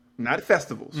 not at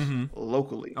festivals,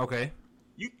 locally. Okay.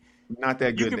 Not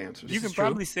that good dancers. You can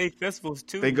probably say festivals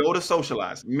too. They go to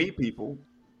socialize, meet people.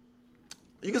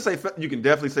 You can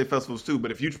definitely say festivals too,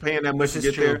 but if you're paying that much to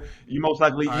get there, you're most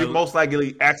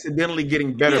likely accidentally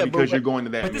getting better because you're going to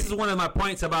that. But this is one of my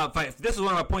points about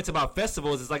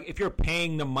festivals. Is like if you're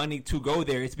paying the money to go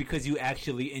there, it's because you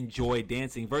actually enjoy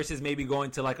dancing versus maybe going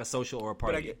to like a social or a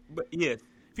party. But yeah.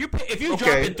 If you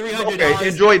dropping $300,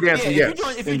 enjoy dancing.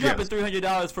 If you're dropping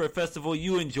 $300 for a festival,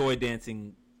 you enjoy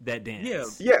dancing that dance. Yeah.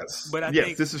 Yes. But I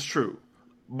think this is true.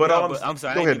 But I'm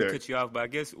sorry, I didn't cut you off. But I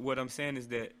guess what I'm saying is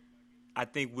that I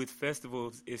think with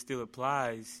festivals, it still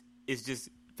applies. It's just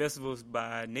festivals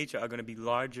by nature are going to be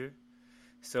larger.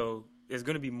 So there's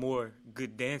going to be more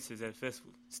good dancers at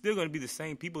festivals. Still going to be the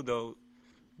same people, though,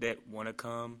 that want to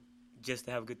come just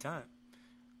to have a good time.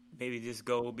 Maybe just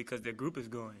go because their group is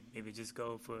going. Maybe just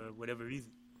go for whatever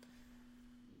reason.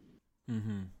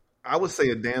 Mm-hmm. I would say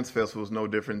a dance festival is no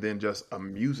different than just a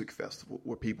music festival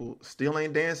where people still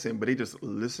ain't dancing, but they just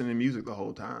listen to music the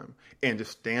whole time and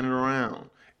just standing around.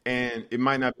 And it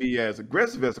might not be as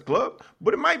aggressive as a club,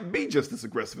 but it might be just as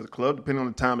aggressive as a club, depending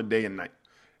on the time of day and night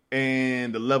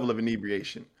and the level of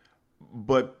inebriation.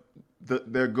 But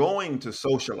they're going to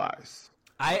socialize.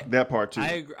 That part too.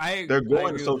 They're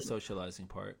going to with the socializing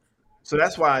part. So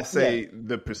that's why I say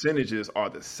the percentages are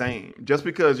the same. Just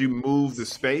because you move the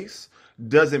space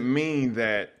doesn't mean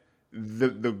that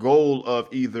the goal of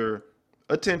either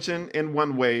attention in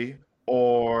one way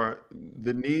or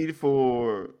the need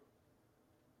for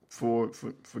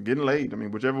getting laid. I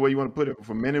mean, whichever way you want to put it,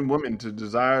 for men and women to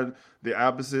desire the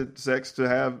opposite sex to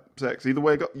have sex. Either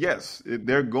way it goes. Yes,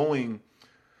 they're going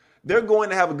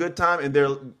to have a good time. And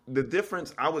the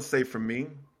difference, I would say for me,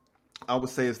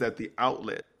 is that the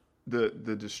outlet,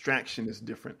 the distraction is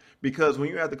different. Because when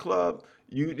you're at the club,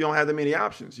 you don't have that many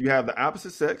options. You have the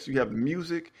opposite sex, you have the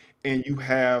music, and you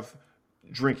have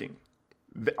drinking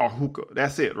or hookah.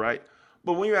 That's it, right?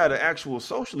 But when you're at an actual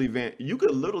social event, you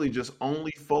could literally just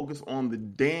only focus on the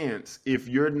dance if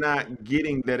you're not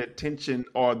getting that attention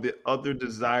or the other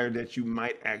desire that you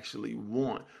might actually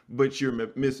want. But you're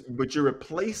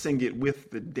replacing it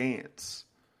with the dance.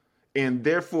 And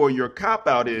therefore, your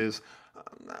cop-out is,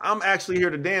 I'm actually here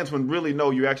to dance, when really,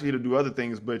 no, you're actually here to do other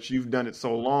things, but you've done it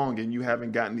so long and you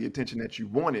haven't gotten the attention that you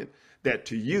wanted. That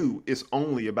to you it's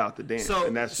only about the dance,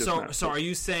 and that's just so. Are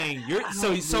you saying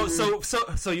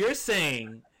so you're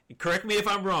saying? Correct me if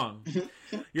I'm wrong.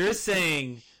 You're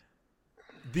saying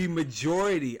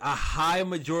a high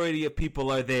majority of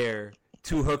people are there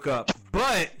to hook up,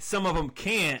 but some of them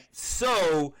can't.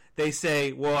 So they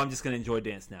say, "Well, I'm just going to enjoy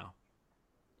dance now."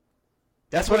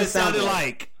 That's what it sounded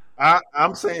like.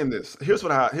 I'm saying this. Here's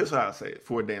what I say it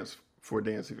for a dance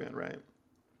event, right?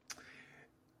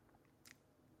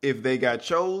 If they got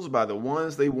chose by the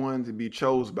ones they wanted to be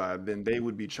chose by, then they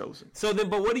would be chosen. So then,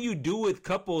 but what do you do with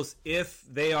couples if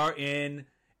they are in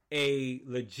a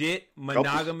legit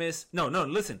monogamous? No,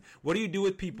 listen. What do you do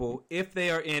with people if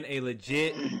they are in a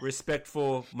legit,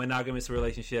 respectful, monogamous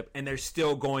relationship and they're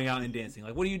still going out and dancing?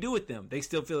 Like, what do you do with them? They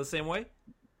still feel the same way?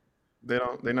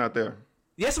 They're not there.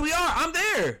 Yes, we are. I'm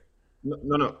there.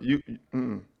 No. You're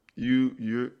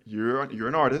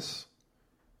an artist.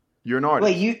 You're an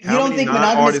artist. Wait, you don't think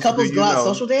monogamous couples go out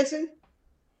social dancing?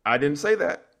 I didn't say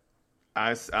that.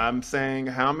 I'm saying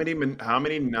how many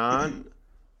monogamous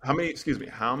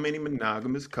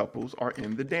couples are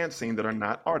in the dance scene that are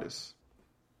not artists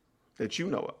that you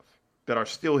know of that are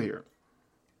still here?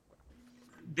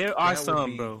 There are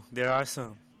some, bro. There are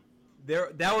some.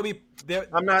 That would be there.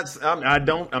 I'm not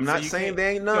saying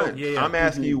there ain't none. I'm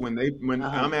asking you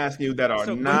I'm asking you that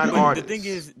are not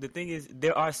artists. The thing is,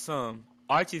 there are some.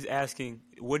 Archie's asking,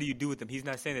 what do you do with them? He's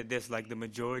not saying that that's like the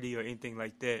majority or anything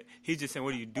like that. He's just saying,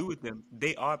 what do you do with them?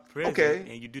 They are present,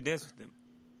 and you do dance with them.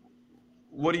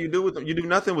 What do you do with them? You do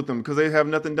nothing with them because they have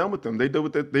nothing done with them. They do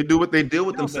what they deal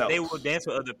with themselves. But they will dance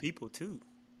with other people too.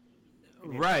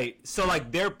 Right. So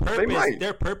like their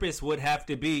purpose would have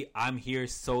to be, I'm here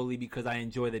solely because I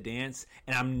enjoy the dance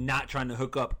and I'm not trying to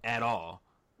hook up at all.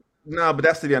 No, but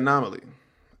that's the anomaly.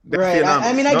 Right.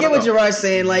 I mean, I get what Gerard's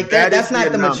saying. Like that's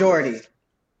not the majority.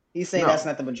 He's saying that's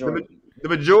not the majority. The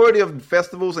majority of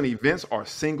festivals and events are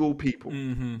single people.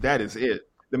 Mm-hmm. That is it.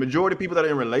 The majority of people that are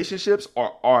in relationships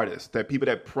are artists, that people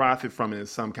that profit from it in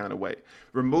some kind of way.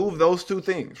 Remove those two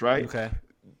things, right? Okay.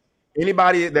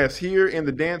 Anybody that's here in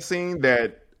the dance scene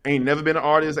that ain't never been an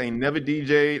artist, ain't never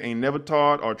DJ'd, ain't never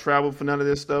taught or traveled for none of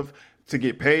this stuff to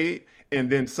get paid, and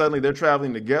then suddenly they're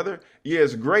traveling together. Yeah,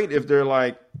 it's great if they're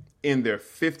like in their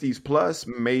 50s plus,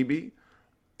 maybe,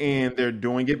 and they're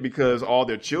doing it because all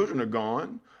their children are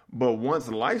gone. But once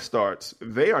life starts,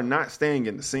 they are not staying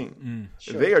in the scene.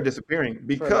 Sure. They are disappearing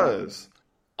because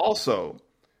also,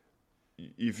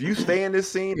 if you stay in this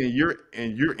scene and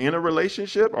you're in a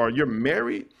relationship or you're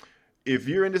married, if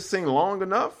you're in this scene long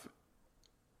enough,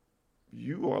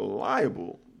 you are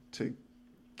liable to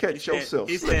catch yourself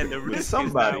saying the risk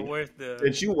somebody is not worth the...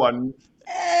 that you are.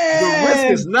 The risk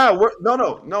is not worth.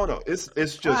 No.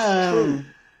 It's just true.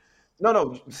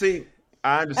 No. See,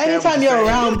 I understand. Anytime you're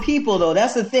around people, though,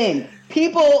 that's the thing.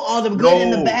 People are the good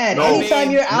and the bad.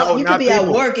 Anytime you're out, you could be at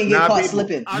work and get caught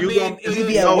slipping. You could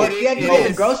be at work. You have to be at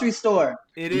the grocery store.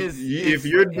 It is. If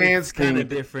you're dancing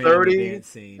 30,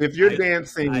 if you're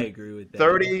dancing, I agree with that.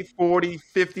 30, 40,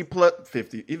 50 plus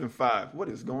 50, even 5. What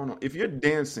is going on? If you're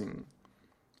dancing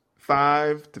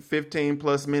 5 to 15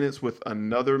 plus minutes with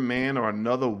another man or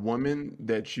another woman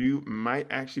that you might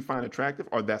actually find attractive,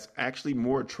 or that's actually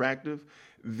more attractive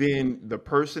than the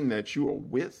person that you are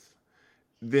with,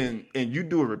 then and you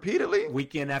do it repeatedly,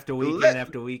 weekend after weekend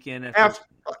after weekend after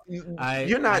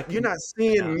you're not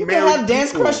seeing. You can have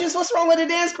dance crushes. What's wrong with a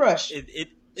dance crush?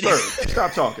 Sir,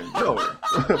 stop talking. No,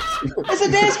 it's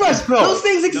a dance crush. Those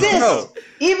things exist.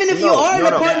 Even if you are in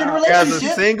a partnered relationship. As a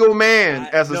single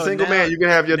man, you can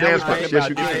have your dance crush. Yes,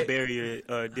 you can.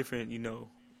 Barrier, different, No,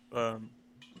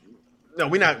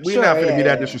 we're not going to be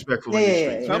that disrespectful in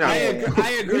these streets. I agree.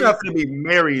 You're not going to be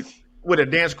married with a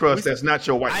dance crush that's not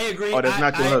your wife. I agree. Or that's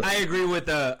not your husband. I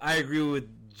agree with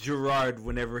Gerard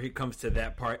whenever he comes to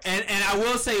that part. And I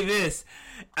will say this,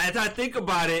 as I think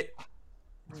about it,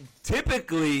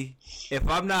 typically, if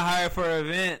I'm not hired for an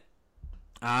event,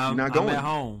 I'm at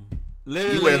home.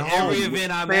 Literally every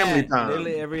event I'm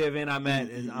at,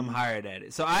 I'm hired at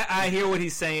it. So I hear what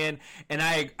he's saying, and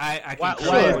I can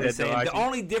hear what he's saying. The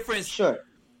only difference, sure.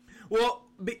 Well,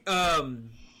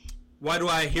 why do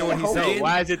I hear what he's saying?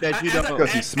 Why is it that you don't?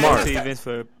 Because he's smart. Because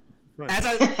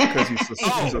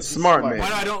he's a smart man. Why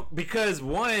do I don't? Because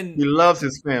one, he loves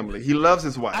his family. He loves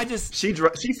his wife. She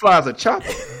flies a chopper.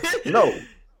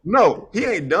 No, he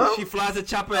ain't dumb. She flies a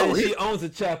chopper and she owns a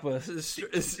chopper. She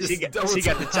got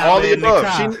the chopper all the in the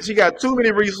car. She got too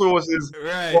many resources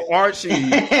for Archie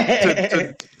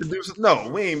to do something. No,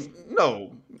 we ain't.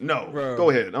 No. Bro.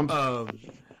 Go ahead. No,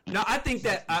 I think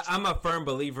that I'm a firm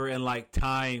believer in like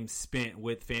time spent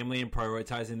with family and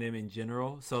prioritizing them in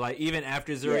general. So like even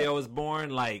after Zuriel was born,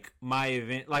 like my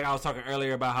event, like I was talking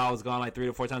earlier about how I was gone like 3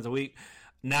 to 4 times a week.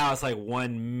 Now it's like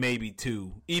 1, maybe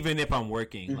 2, even if I'm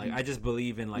working. Mm-hmm. Like I just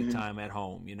believe in like time at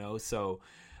home, So,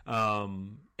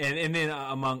 and then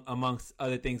amongst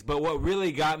other things. But what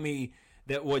really got me,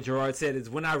 that what Gerard said, is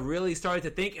when I really started to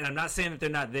think, and I'm not saying that they're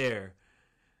not there,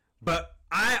 but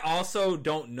I also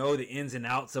don't know the ins and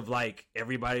outs of like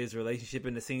everybody's relationship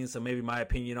in the scene. So maybe my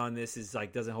opinion on this is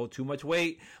like doesn't hold too much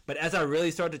weight. But as I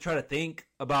really started to try to think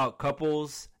about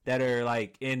couples that are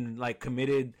like in like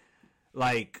committed,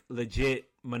 like legit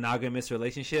monogamous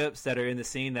relationships that are in the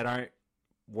scene that aren't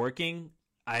working,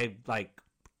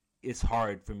 it's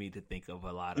hard for me to think of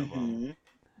a lot of them.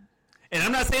 And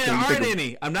I'm not saying there aren't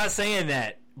any. I'm not saying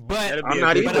that, but I'm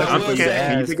not either.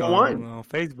 Can you think of one on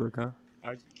Facebook? Huh?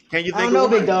 Can you think? I don't know,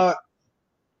 big dog.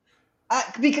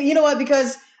 Because you know what?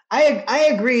 Because I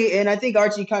agree, and I think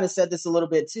Archie kind of said this a little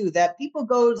bit too. That people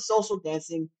go to social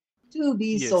dancing to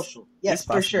be social. Yes,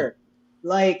 for sure.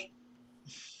 Like.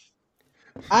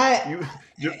 I'm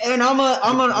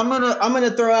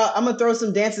gonna throw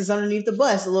some dances underneath the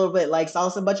bus a little bit, like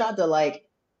salsa bachata,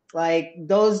 like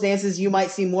those dances. You might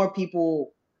see more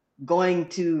people going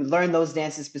to learn those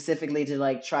dances specifically to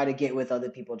like try to get with other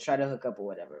people, try to hook up or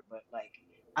whatever. But like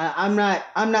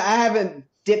I haven't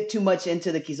dipped too much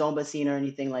into the kizomba scene or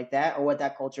anything like that, or what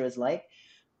that culture is like.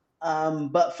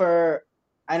 And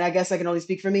I guess I can only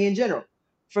speak for me in general.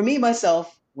 For me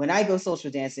myself, when I go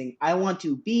social dancing, I want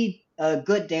to be a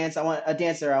good dancer. I want a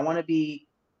dancer. I want to be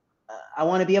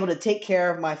able to take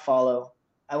care of my follow.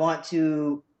 I want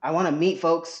to meet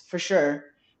folks for sure,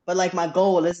 But like my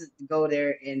goal isn't to go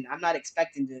there, and I'm not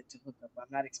expecting to hook up.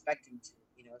 I'm not expecting to,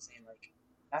 you know what I'm saying? Like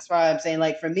that's why I'm saying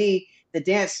like for me, the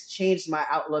dance changed my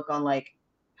outlook on like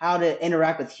how to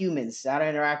interact with humans, how to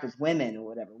interact with women or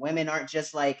whatever. Women aren't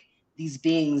just like these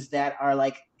beings that are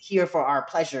like here for our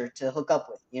pleasure to hook up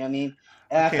with. You know what I mean?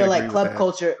 And I I can't feel like agree with club that.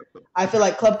 culture. I feel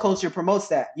like club culture promotes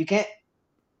that. You can't.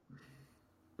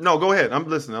 No, go ahead. I'm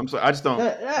listening. I'm sorry. I just don't.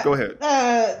 Go ahead.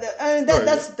 I mean, Go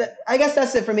ahead. I guess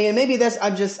that's it for me. And maybe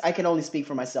I can only speak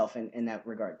for myself in that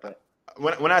regard. But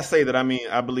When I say that, I mean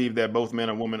I believe that both men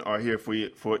and women are here for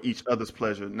each other's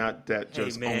pleasure, not that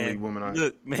just only women are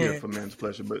here for men's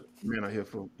pleasure, but men are here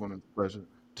for women's pleasure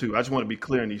too. I just want to be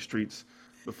clear in these streets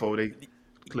before they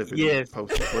clip it and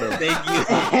post it, whatever. Thank you.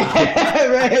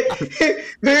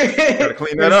 right. Gotta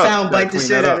clean that up. Sound bite the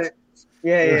shit out of it.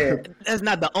 Yeah. That's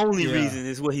not the only reason,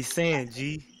 is what he's saying,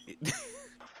 G.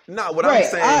 No, what I'm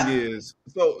saying is,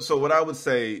 so what I would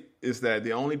say is that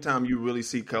the only time you really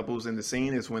see couples in the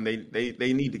scene is when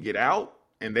they need to get out,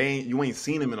 and you ain't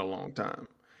seen them in a long time,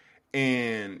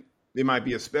 and there might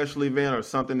be a special event or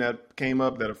something that came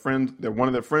up that one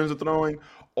of their friends are throwing,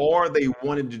 or they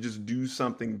wanted to just do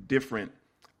something different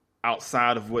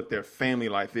outside of what their family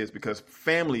life is, because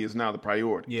family is now the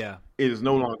priority. Yeah. It is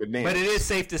no longer dance. But it is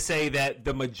safe to say that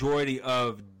the majority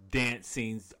of dance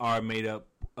scenes are made up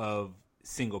of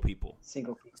single people.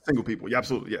 Single people. Yeah,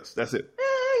 absolutely. Yes, that's it.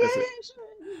 That's it.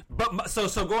 But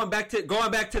so going back to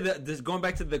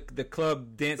the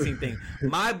club dancing thing.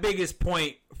 My biggest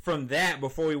point from that,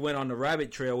 before we went on the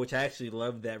rabbit trail, which I actually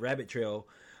loved that rabbit trail,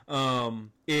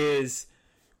 is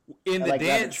in the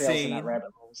dance scene. Not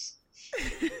rabbit holes.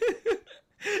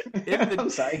 I'm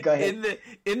sorry. Go ahead.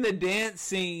 In the dance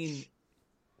scene,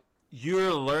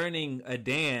 you're learning a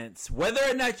dance, whether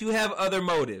or not you have other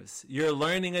motives. You're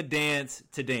learning a dance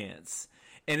to dance,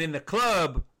 and in the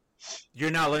club,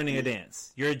 you're not learning a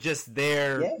dance. You're just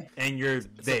there, and you're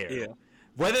there. Yeah.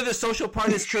 Whether the social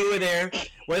part is true there,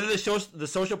 whether the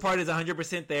social part is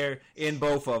 100% there in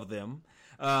both of them,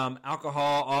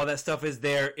 alcohol, all that stuff is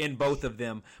there in both of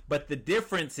them. But the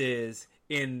difference is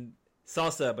in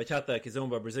salsa, bachata,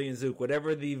 kizomba, Brazilian zouk,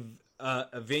 whatever the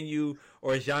a venue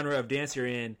or a genre of dance you're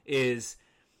in is,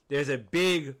 there's a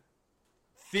big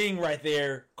thing right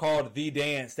there called the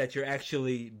dance that you're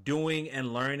actually doing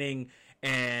and learning,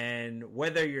 and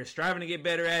whether you're striving to get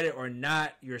better at it or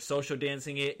not, you're social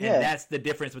dancing it, and that's the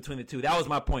difference between the two. That was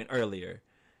my point earlier,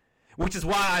 which is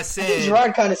why I said, I think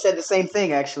Gerard kind of said the same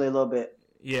thing actually a little bit.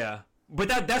 Yeah, but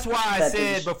that's why I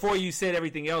said before you said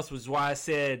everything else, was why I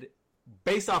said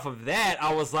based off of that,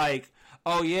 I was like,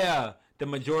 oh yeah, the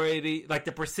majority, like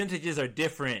the percentages are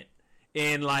different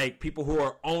in like people who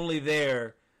are only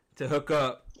there to hook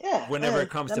up whenever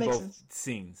it comes to both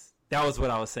scenes. That was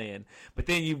what I was saying. But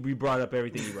then you brought up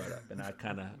everything you brought up, and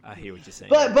I hear what you're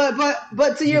saying.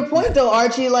 But to your point though,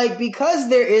 Archie, like because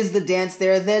there is the dance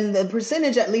there, then the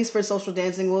percentage, at least for social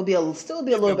dancing, will still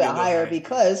be a little bit higher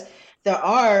because there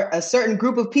are a certain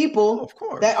group of people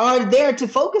that are there to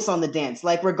focus on the dance.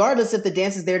 Like regardless if the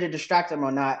dance is there to distract them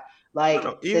or not. Like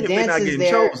even if they're not getting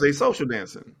chose, they social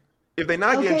dancing. If they're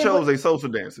not getting chose, they social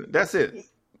dancing. That's it.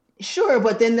 Sure,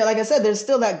 but then, like I said, there's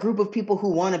still that group of people who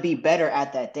want to be better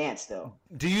at that dance, though.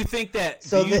 Do you think that?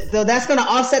 So that's going to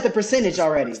offset the percentage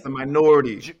already. It's the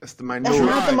minority. That's the minority. That's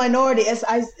not the minority.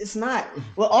 It's not.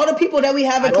 Well, all the people that we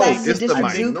have in classes in District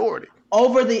Zouk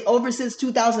over since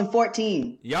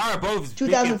 2014. Y'all are both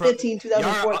 2015,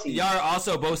 2014. Y'all are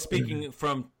also both speaking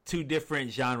from two different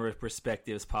genre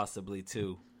perspectives, possibly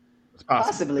too.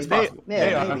 Possibly.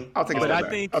 Maybe. I'll take a step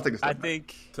back. I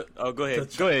think. Oh, go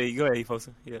ahead. Go ahead, Fosa.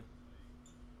 Yeah.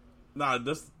 Nah,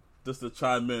 just to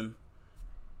chime in,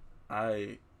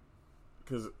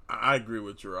 because I agree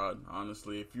with Gerard.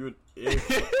 Honestly,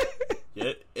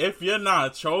 if you're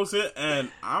not chosen,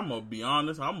 and I'm gonna be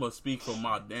honest, I'm gonna speak for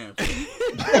my damn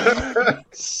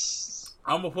self.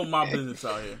 I'm gonna put my business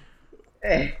out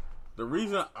here. The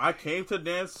reason I came to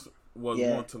dance was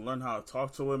one, to learn how to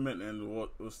talk to women, and what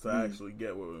was to actually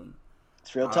get with women.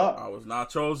 It's real talk. I was not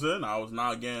chosen. I was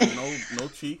not getting no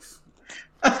cheeks.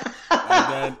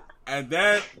 And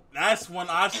then that's when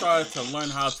I started to learn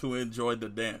how to enjoy the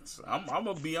dance. I'm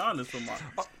gonna be honest with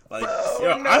that's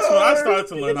when I started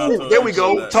to learn how to. There we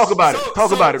go. Talk about it.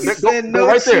 Talk about it. Go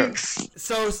right there.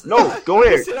 Go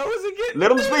ahead.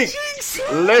 Let him speak.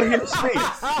 Let him speak.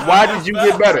 Why did you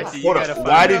get better? Hold on.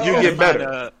 Why did you get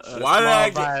better? Why did I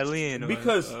get violin?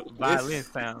 Because violin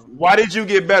sound. Why did you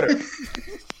get better?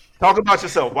 Talk about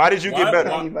yourself. Why did you get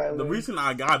better? The reason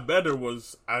I got better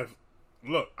was I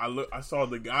saw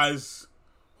the guys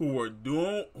who were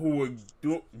doing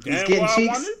getting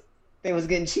cheeks. They was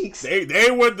getting cheeks. They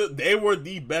were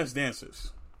the best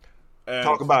dancers. And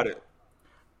Talk about it.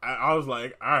 I was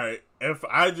like, all right, if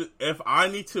I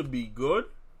need to be good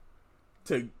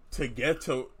to get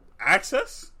to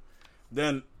access,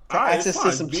 then access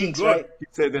to some cheeks, right? He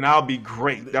said, "Then I'll be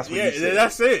great." That's what he said.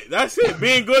 That's it. That's it.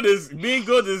 Being good is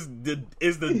the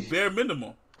bare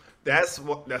minimum. That's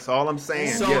all I'm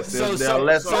saying. So, yes, so there are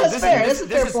less. That's fair. That's a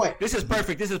fair point. This is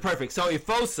perfect. So,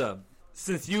 Ifosa,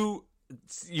 since you're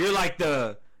like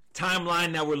the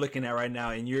timeline that we're looking at right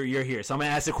now, and you're here, so I'm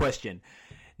gonna ask a question.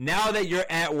 Now that you're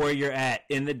at where you're at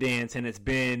in the dance, and it's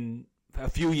been a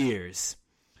few years,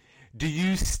 do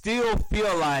you still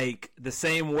feel like the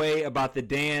same way about the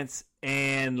dance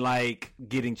and like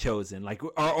getting chosen? Like,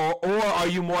 or are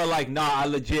you more like, nah, I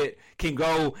legit can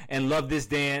go and love this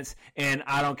dance, and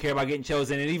I don't care about getting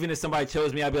chosen. And even if somebody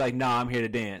chose me, I'd be like, nah, I'm here to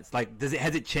dance. Like,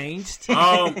 has it changed?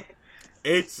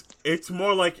 It's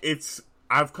more like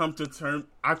I'm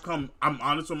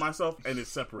honest with myself, and it's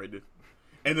separated.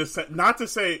 And it's not to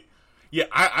say, yeah,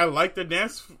 I like the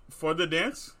dance for the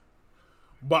dance,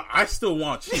 but I still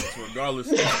want cheeks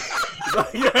regardless.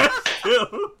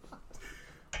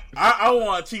 I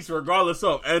want cheeks regardless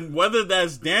of, and whether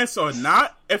that's dance or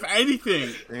not. If anything,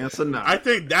 dance or not, I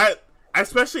think that,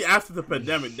 especially after the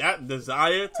pandemic, that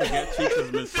desire to get cheeks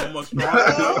has been so much stronger.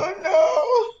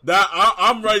 That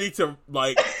I'm ready to,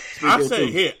 like, I say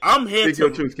here, I'm here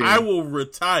to, I will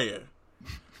retire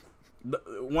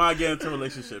when I get into a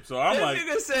relationship. So I'm like,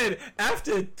 nigga said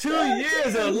after 2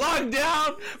 years of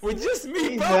lockdown with just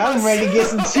me, I'm ready to get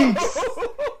some cheeks.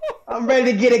 I'm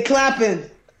ready to get it clapping.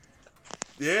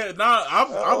 Yeah,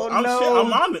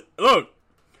 I'm on it. Look,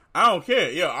 I don't care.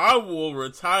 Yeah, I will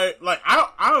retire. Like,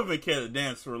 I don't even care to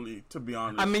dance, really, to be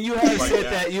honest. I mean, you have said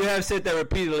that. You have said that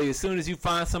repeatedly. As soon as you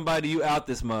find somebody, you out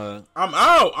this mug. I'm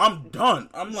out. I'm done.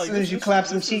 I'm like, as soon as you clap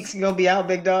some cheeks, you gonna be out,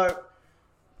 big dog.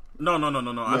 No.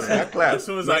 I said, as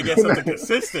soon as I get something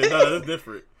consistent, that's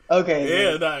different.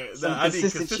 Okay. Yeah, I need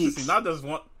consistency. Cheeks. Not just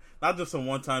a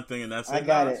one-time thing, and that's it. I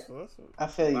got it. I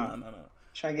feel you. No.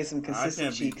 Try to get some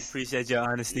consistent cheeks. Appreciate your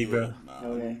honesty, bro.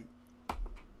 Okay.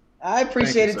 I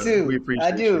appreciate it too. We appreciate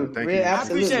I do. Thank you.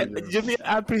 Absolutely.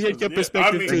 I appreciate your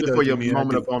perspective too. For your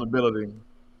moment of vulnerability.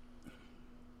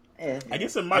 Yeah. I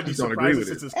guess it might be surprising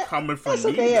since it's coming from that's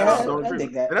me. Okay, I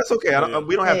dig that. And that's okay.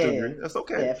 We don't have to agree. That's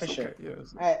okay. Yeah, for sure. Okay.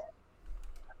 Yes. All right.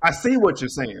 I see what you're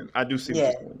saying. I do see what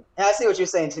you're saying. I see what you're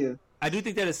saying too. I do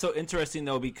think that is so interesting,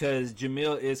 though, because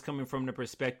Jamil is coming from the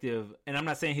perspective, and I'm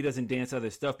not saying he doesn't dance other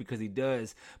stuff, because he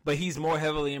does, but he's more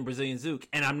heavily in Brazilian Zouk.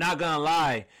 And I'm not going to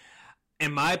lie,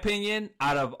 in my opinion,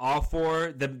 out of all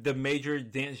four, the major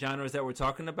dance genres that we're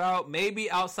talking about, maybe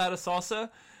outside of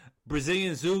salsa,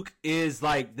 Brazilian Zouk is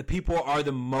like the people are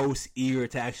the most eager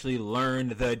to actually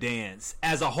learn the dance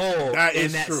as a whole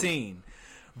in that scene.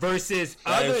 Versus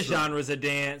other genres of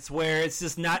dance where it's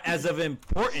just not as of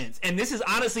importance. And this is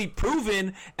honestly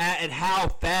proven at how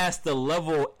fast the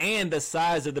level and the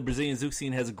size of the Brazilian Zouk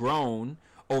scene has grown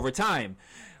over time.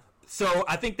 So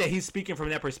I think that he's speaking from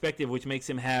that perspective, which makes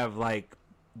him have like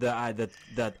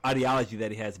the ideology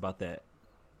that he has about that.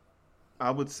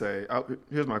 I would say,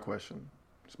 here's my question.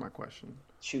 It's my question.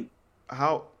 Shoot.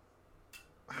 How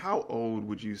old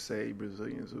would you say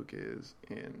Brazilian Zouk is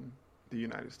in the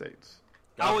United States?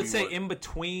 I would say in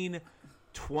between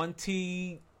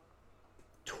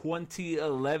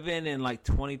 2011 and like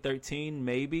 2013,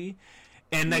 maybe.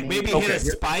 And like maybe hit a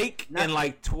spike in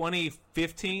like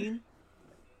 2015.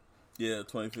 Yeah,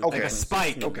 2015. Like a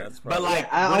spike. Okay. But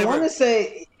like I want to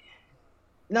say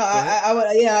I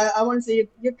want to say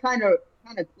you're kind of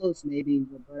close maybe,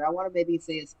 but I want to maybe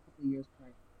say it's a couple years prior.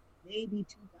 Maybe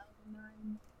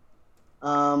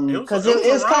 2009. Because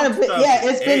it's kind of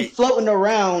it's been floating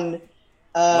around.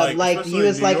 Like you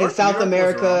was like in South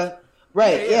America,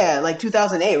 right? Yeah, like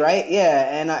 2008, right? Yeah,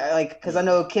 and I like because I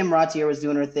know Kim Ratier was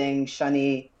doing her thing,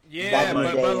 Shani. Yeah,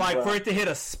 but like for it to hit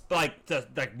a the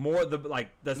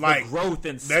growth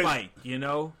and spike, you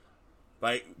know.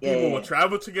 Like people will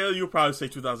travel together. You'll probably say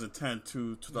 2010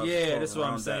 to 2012. Yeah, that's what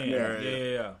I'm saying.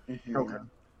 Yeah. Mm-hmm. Okay.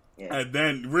 Yeah. And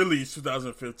then really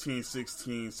 2015,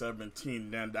 16, 17.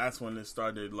 Then that's when it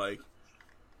started like.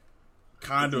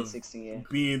 Kind 15, of 16,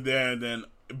 being there and then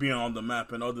being on the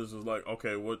map, and others was like,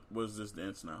 okay, what was this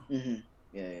dance now? Mm-hmm.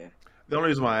 Yeah. The only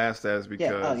reason why I asked that is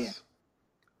because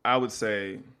I would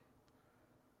say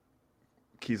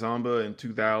Kizomba in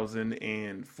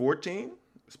 2014,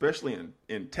 especially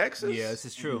in Texas. Yeah, this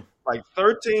is true. Like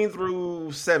 13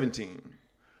 through 17.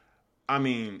 I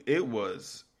mean,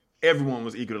 everyone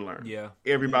was eager to learn. Yeah.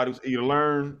 Everybody was eager to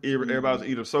learn. Everybody was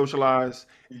eager to socialize.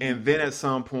 Mm-hmm. And then at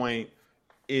some point,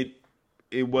 it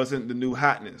wasn't the new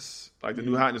hotness. Like the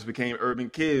new hotness became Urban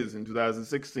Kids in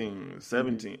 2016,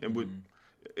 17. And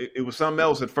it was something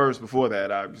else at first before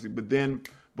that, obviously. But then,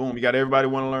 boom, you got everybody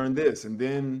want to learn this, and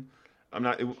then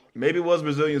maybe it was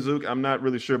Brazilian Zouk. I'm not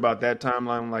really sure about that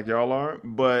timeline like y'all are.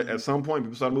 But at some point,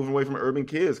 people started moving away from urban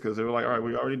kids because they were like, all right,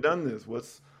 we already done this.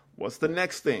 What's the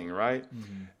next thing, right?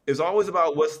 It's always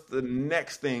about what's the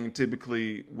next thing.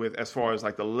 Typically, with as far as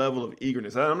like the level of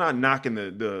eagerness. I'm not knocking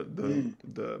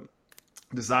the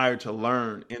desire to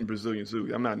learn in Brazilian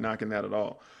Zouk. I'm not knocking that at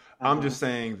all. I'm just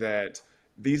saying that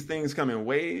these things come in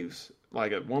waves.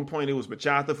 Like at one point it was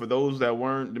bachata for those that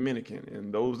weren't Dominican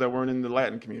and those that weren't in the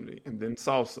Latin community, and then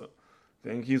salsa,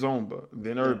 then kizomba,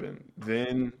 then urban,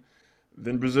 then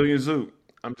Brazilian Zouk.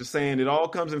 I'm just saying it all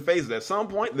comes in phases. At some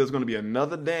point there's going to be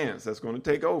another dance that's going to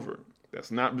take over.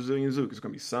 That's not Brazilian Zouk. It's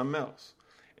going to be something else,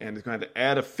 and it's going to have to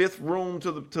add a fifth room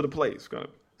to the place. It's going to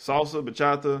salsa,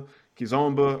 bachata,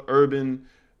 kizomba, urban,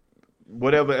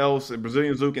 whatever else,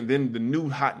 Brazilian Zouk, and then the new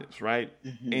hotness, right?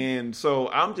 And so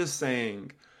I'm just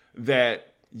saying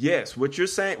that, yes, what you're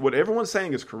saying, what everyone's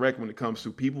saying is correct when it comes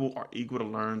to people are eager to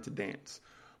learn to dance,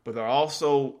 but they're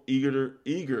also eager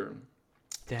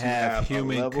to have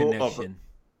human connection.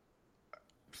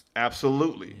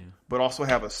 Absolutely. But also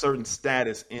have a certain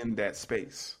status in that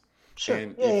space. Sure.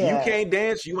 And if you can't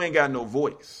dance, you ain't got no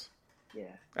voice.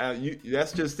 Yeah.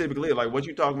 That's just typically it. Like, what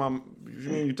you talking about? You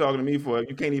mean you talking to me for?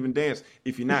 You can't even dance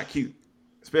if you're not cute,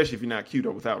 especially if you're not cute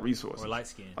or without resources or light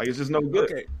skin. Like, it's just no good.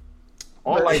 Okay.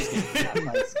 All light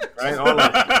skin, right? All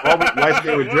light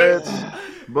skin with dreads,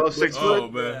 above 6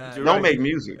 foot. Man. Don't make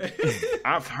music.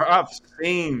 I've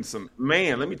seen some.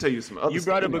 Man, let me tell you some other. You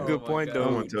brought up a stuff. good point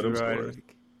though, tell them Gerard, stories.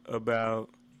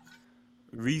 about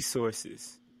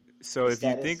resources. So if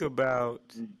you think about,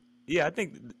 I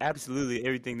think absolutely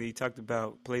everything that you talked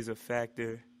about plays a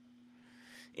factor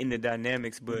in the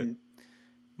dynamics. But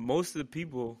most of the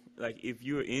people, like if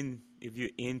you're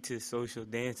into social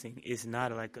dancing, it's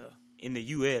not like in the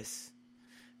U.S.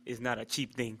 it's not a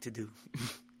cheap thing to do.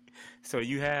 So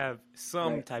you have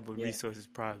some type of resources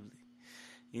probably.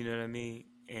 You know what I mean?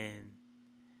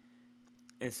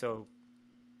 And so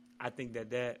I think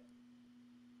that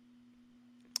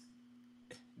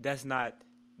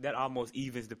almost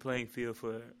evens the playing field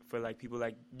for like people.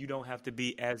 Like, you don't have to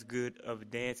be as good of a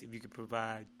dance if you can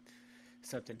provide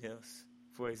something else.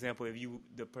 For example, if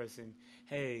the person,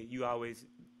 hey, you always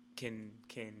can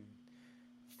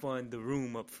fund the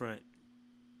room up front,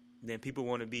 then people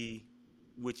want to be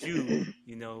with you,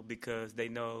 you know, because they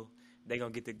know they're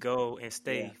going to get to go and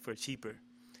stay for cheaper,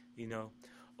 you know.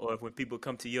 Or if when people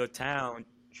come to your town,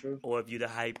 or if you're the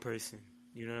hype person,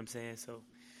 you know what I'm saying? So,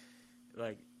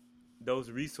 like,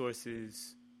 those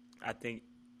resources, I think,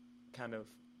 kind of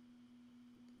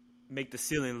make the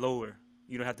ceiling lower.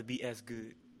 You don't have to be as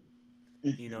good,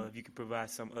 you know, if you can provide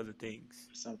some other things,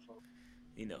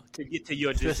 you know, to get to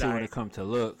your especially desire. when it comes to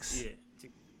looks. Yeah.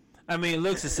 I mean,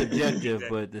 looks is subjective,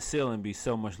 but the ceiling be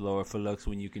so much lower for looks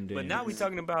when you can dance. But now we're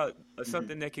talking about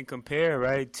something that can compare,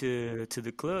 right, to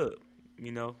the club.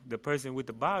 You know, the person with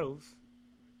the bottles,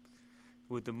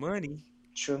 with the money,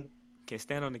 can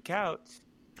stand on the couch.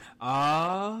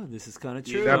 This is kind of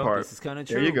true. That part. This is kind of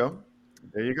true.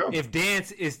 There you go. If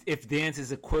dance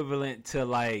is equivalent to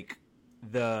like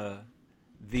the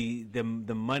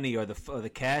money or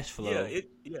the cash flow,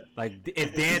 like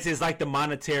if dance is like the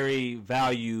monetary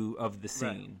value of the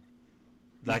scene,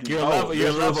 like your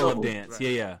level of dance,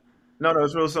 No,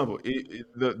 it's real simple.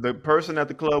 The person at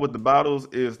the club with the bottles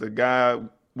is the guy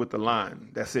with the line.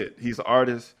 That's it. He's an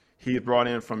artist. He's brought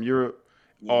in from Europe,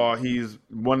 or he's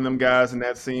one of them guys in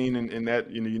that scene in the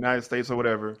United States or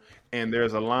whatever. And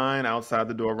there's a line outside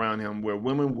the door around him where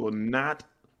women will not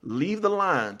leave the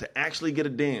line to actually get a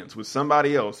dance with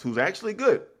somebody else who's actually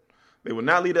good. They will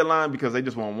not leave that line because they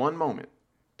just want one moment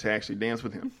to actually dance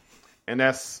with him. And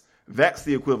that's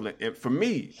the equivalent. And for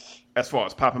me, as far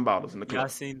as popping bottles in the club.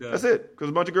 That's it. Because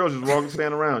a bunch of girls just walking,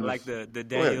 standing around. Like the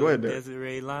Daniel and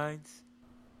Desiree lines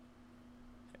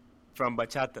from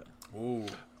bachata. Ooh.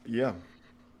 Yeah.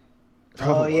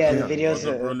 Oh, yeah, the videos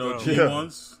the are Bruno G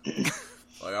ones.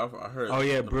 Like I heard. Oh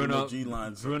yeah, the Bruno G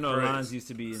lines. Bruno lines used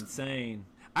to be insane.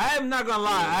 I am not gonna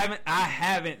lie, I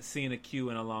haven't seen a Q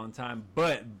in a long time,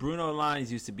 but Bruno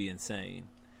lines used to be insane.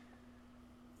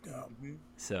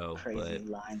 So crazy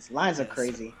lines. Lines are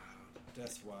crazy.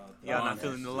 That's wild. Y'all not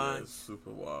feeling the lines? Super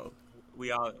wild.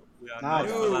 We all Nah,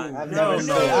 know the lines. I've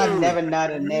never not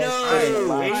a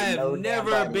I have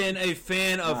never been a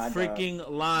fan of freaking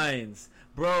lines.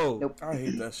 Bro, Nope. I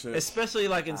hate that shit. Especially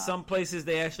like in some places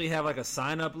they actually have like a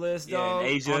sign up list, Yeah, dog, in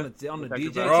Asia. on the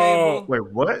DJ Bro. table.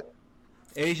 Wait, what?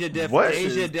 Asia What?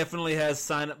 definitely has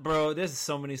sign up, bro. There's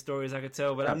so many stories I could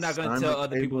tell, but I'm not gonna tell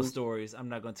other people's stories.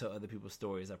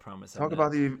 I promise. Talk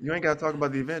about you ain't gotta talk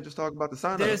about the event, just talk about the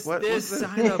sign up. There's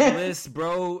sign up lists,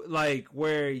 bro, like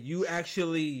where you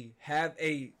actually have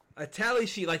a tally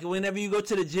sheet, like whenever you go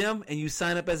to the gym and you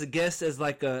sign up as a guest as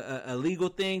like a legal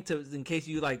thing to in case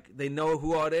you like they know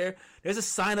who are there. There's a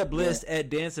sign up list at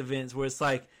dance events where it's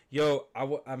like, yo,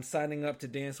 I'm signing up to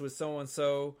dance with so and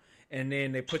so. And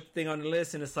then they put the thing on the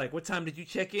list, and it's like, what time did you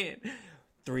check in?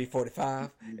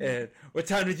 3:45. And what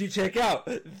time did you check out?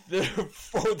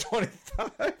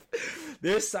 4:25.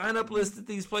 There's sign-up lists at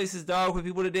these places, dog, for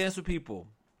people to dance with people.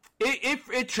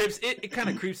 It kind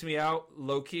of creeps me out,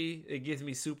 low-key. It gives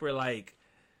me super, like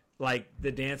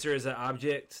the dancer is an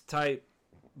object type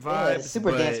vibes. Yeah,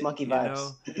 super dance monkey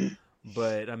vibes. Know?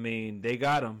 But, I mean, they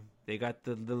got them. They got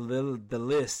the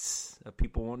lists of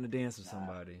people wanting to dance with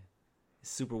somebody. It's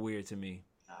super weird to me.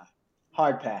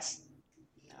 Hard pass.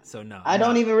 So no, I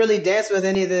don't even really dance with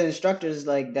any of the instructors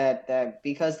like that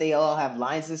because they all have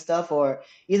lines and stuff, or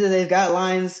either they've got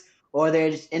lines or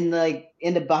they're just in the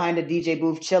behind the DJ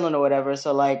booth chilling or whatever.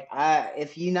 So like,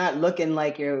 if you're not looking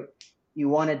like you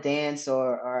want to dance,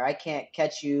 or I can't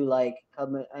catch you like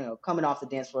coming off the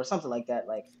dance floor or something like that.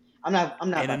 Like I'm not.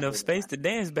 Ain't enough space to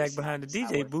dance back behind the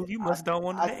DJ booth. You must don't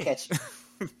want to dance. Catch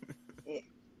you.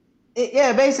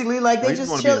 Yeah, basically, like they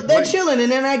just chill. They're chilling,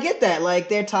 and then I get that. Like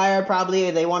they're tired, probably,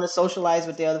 or they want to socialize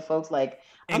with the other folks. Like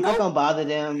I'm not gonna bother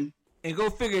them. And go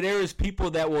figure, there is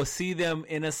people that will see them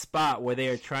in a spot where they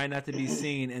are trying not to be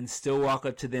seen and still walk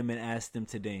up to them and ask them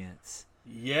to dance.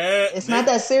 Yeah, it's not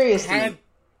that serious.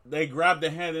 They grab the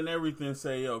hand and everything and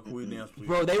say, "Yo, can we dance, please?"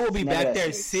 Bro, they will be back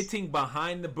there sitting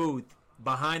behind the booth,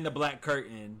 behind the black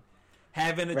curtain,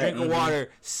 having a drink of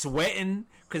water, sweating.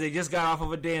 Because they just got off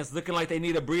of a dance, looking like they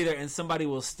need a breather, and somebody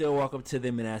will still walk up to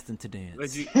them and ask them to dance. But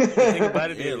the thing about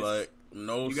it is, like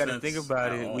no. You got to think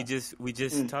about it. We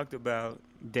just talked about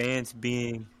dance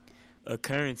being a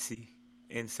currency,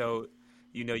 and so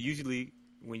usually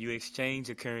when you exchange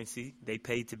a currency, they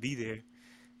pay to be there.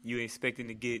 You're expecting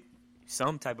to get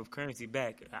some type of currency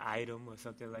back, an item or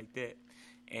something like that,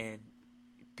 and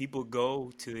people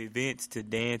go to events to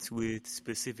dance with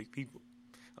specific people.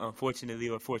 Unfortunately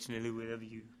or fortunately, whatever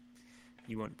you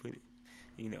want to put it,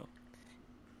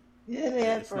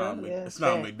 Yeah, it's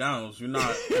not McDonald's. You're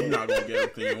not gonna get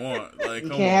everything you want. Like you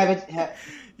can't have it.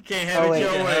 You can't have it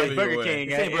your way. Burger King.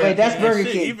 Wait, that's Burger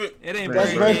King. It ain't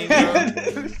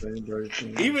Burger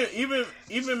King.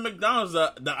 Even McDonald's,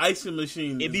 the icing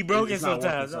machine. It be broken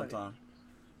sometimes.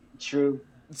 True.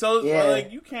 So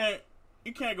like you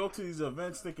can't go to these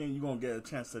events thinking you're gonna get a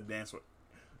chance to dance with.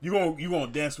 You gonna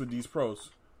dance with these pros.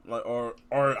 Like or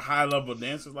high level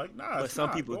dancers, like but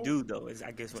some people do though. Is I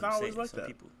guess what I'm saying. Like some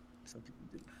people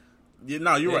do. Yeah,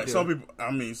 no, you're right. Some people. I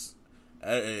mean,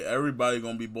 everybody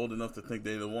gonna be bold enough to think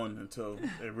they're the one until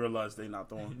they realize they're not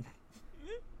the one.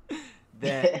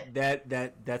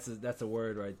 That's a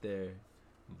word right there.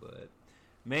 But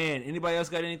man, anybody else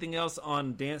got anything else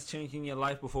on dance changing your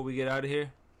life before we get out of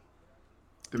here?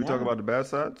 Did we talk about the bad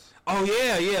sides? Oh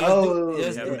yeah.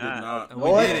 Let's do it.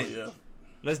 We did it. Yeah.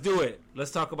 Let's do it. Let's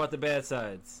talk about the bad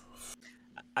sides.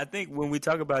 I think when we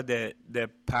talk about that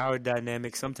power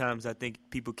dynamic, sometimes I think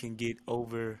people can get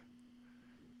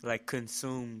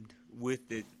consumed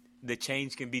with it. The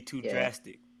change can be too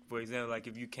drastic. For example, like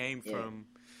if you came from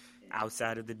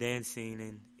outside of the dance scene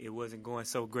and it wasn't going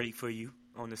so great for you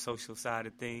on the social side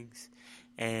of things,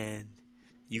 and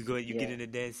you get in the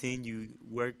dance scene, you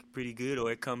work pretty good,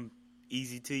 or it come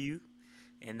easy to you,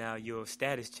 and now your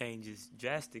status changes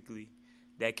drastically.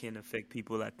 That can affect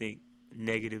people, I think,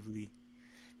 negatively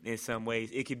in some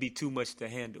ways. It can be too much to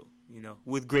handle,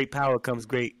 With great power comes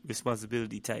great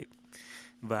responsibility type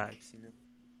vibes,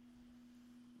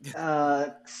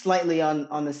 Slightly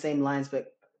on the same lines,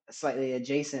 but slightly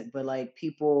adjacent. But like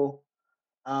people,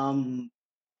 in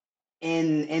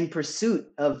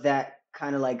pursuit of that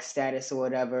kind of like status or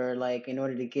whatever, like in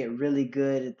order to get really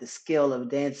good at the skill of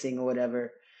dancing or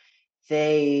whatever,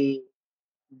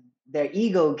 their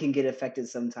ego can get affected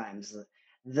sometimes.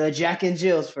 The Jack and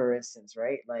Jills, for instance,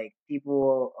 right? Like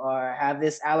people have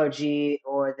this allergy,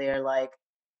 or they're like,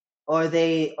 or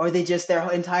they just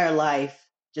their entire life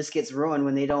just gets ruined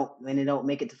when they don't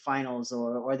make it to finals,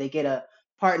 or they get a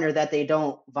partner that they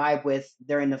don't vibe with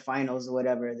during the finals or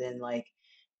whatever. Then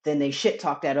they shit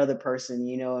talk that other person,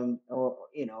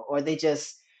 or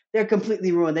they're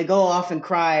completely ruined. They go off and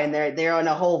cry, and they're on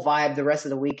a whole vibe the rest of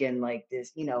the weekend like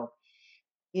this,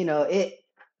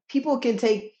 people can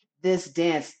take this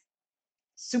dance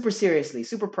super seriously,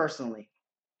 super personally,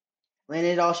 when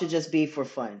it all should just be for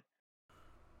fun.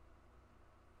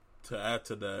 to add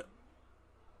to that,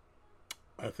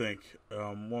 I think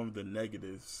one of the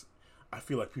negatives, I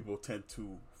feel like people tend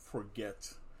to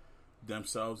forget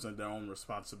themselves and their own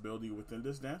responsibility within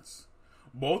this dance.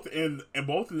 Both in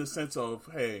the sense of,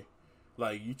 hey,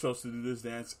 like, you chose to do this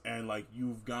dance and like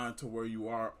you've gone to where you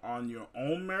are on your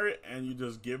own merit and you're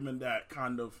just giving that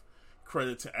kind of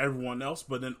credit to everyone else,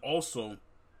 but then also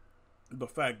the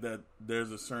fact that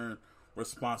there's a certain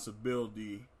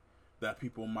responsibility that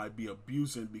people might be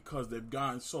abusing because they've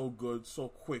gotten so good so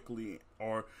quickly,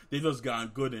 or they've just gotten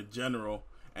good in general,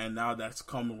 and now that's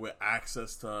coming with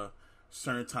access to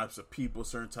certain types of people,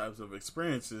 certain types of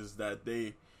experiences that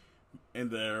they, in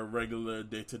their regular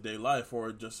day-to-day life,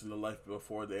 or just in the life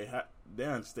before they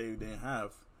dance, they didn't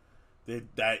have.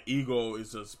 That ego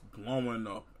is just blowing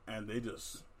up, and they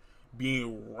just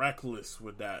being reckless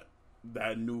with that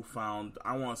newfound,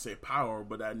 I want to say power,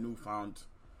 but that newfound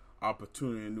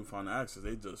opportunity and newfound access.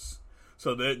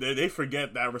 They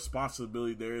forget that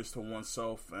responsibility there is to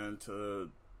oneself and to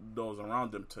those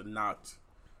around them to not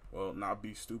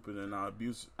be stupid and not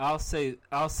abuse. I'll say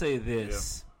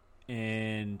this,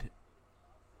 and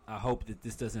I hope that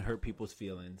this doesn't hurt people's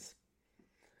feelings.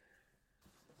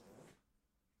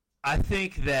 I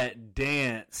think that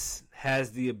dance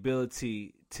has the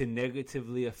ability to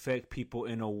negatively affect people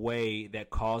in a way that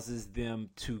causes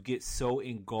them to get so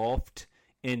engulfed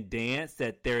in dance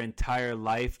that their entire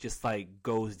life just like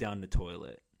goes down the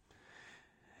toilet.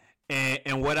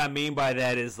 And what I mean by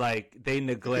that is like they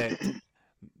neglect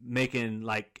making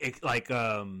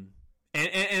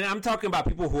and I'm talking about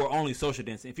people who are only social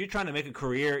dancing. If you're trying to make a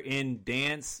career in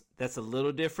dance, that's a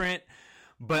little different.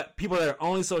 But people that are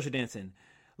only social dancing,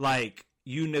 like,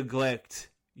 you neglect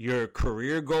your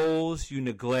career goals, you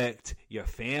neglect your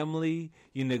family,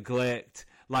 you neglect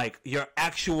like your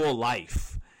actual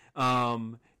life.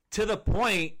 To the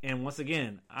point, and once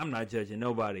again, I'm not judging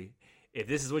nobody. If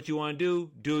this is what you want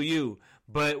to do you.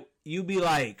 But you be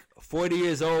like 40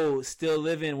 years old, still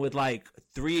living with like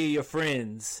 3 of your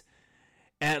friends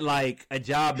at like a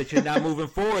job that you're not moving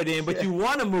forward in, but you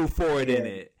want to move forward in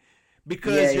it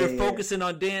because you're focusing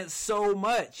on dance so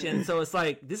much. And so it's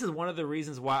like, this is one of the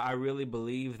reasons why I really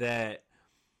believe that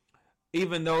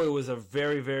even though it was a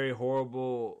very, very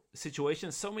horrible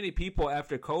situation, so many people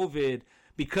after COVID,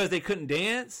 because they couldn't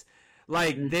dance,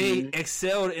 like they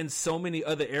excelled in so many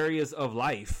other areas of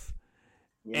life.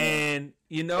 And,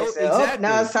 exactly. Oh,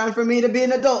 now it's time for me to be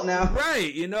an adult now.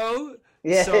 Right,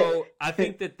 Yeah. So I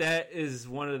think that is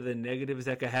one of the negatives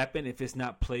that could happen if it's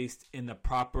not placed in the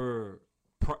proper,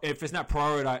 if it's not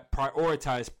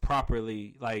prioritized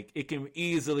properly. Like, it can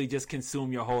easily just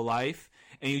consume your whole life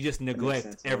and you just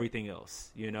neglect everything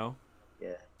else, Yeah.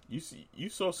 You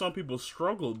saw some people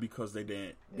struggle because they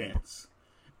didn't dance,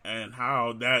 and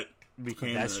how that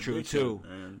became that's an true addiction. too.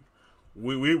 And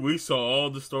we saw all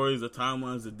the stories, the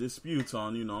timelines, the disputes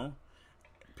on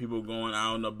people going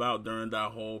out and about during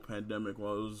that whole pandemic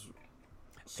while it was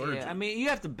surging. Yeah, I mean, you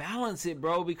have to balance it,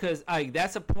 bro, because like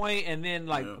that's a point, and then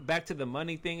back to the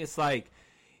money thing, it's like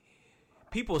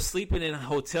people sleeping in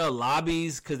hotel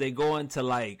lobbies because they go into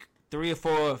like 3 or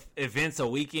 4 events a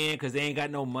weekend because they ain't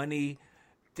got no money.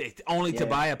 Only to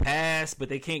buy a pass, but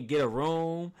they can't get a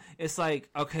room. It's like,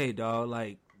 okay, dog,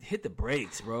 like, hit the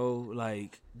brakes, bro.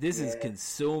 Like, this is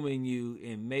consuming you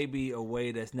in maybe a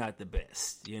way that's not the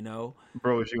best,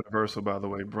 Bro is universal, by the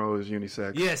way. Bro is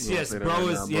unisex. Yes, bro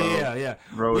is, yeah.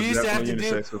 Bro we is used to have to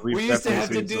unisex. we used to have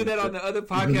to do that on the other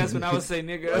podcast when I would say,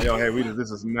 nigga. Yo, hey,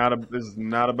 this is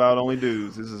not about only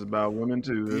dudes. This is about women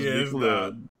too. It's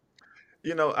not.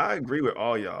 I agree with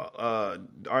all y'all.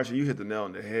 Archie, you hit the nail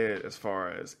on the head as far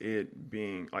as it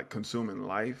being like consuming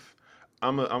life.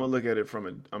 I'm gonna look at it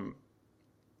I'm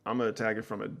gonna attack it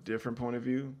from a different point of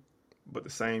view, but the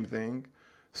same thing.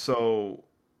 So,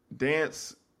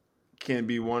 dance can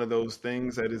be one of those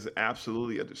things that is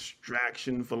absolutely a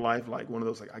distraction for life, like one of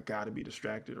those like I gotta be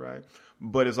distracted, right?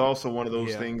 But it's also one of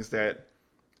those things that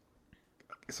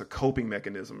it's a coping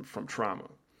mechanism from trauma.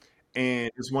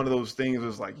 And it's one of those things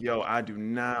that's like, yo, I do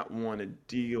not want to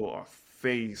deal or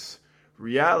face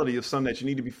reality of something that you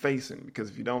need to be facing, because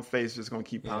if you don't face, it's just going to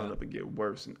keep piling up and get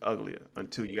worse and uglier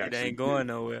until you actually. It ain't going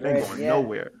nowhere. It ain't going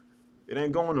nowhere. It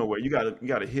ain't going nowhere. You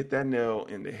gotta hit that nail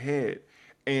in the head.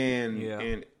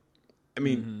 And I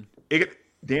mean,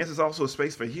 dance is also a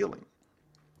space for healing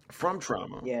from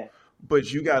trauma. Yeah.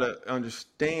 But you gotta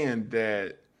understand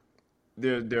that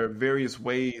there are various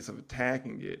ways of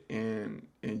attacking it, and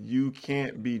you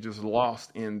can't be just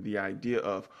lost in the idea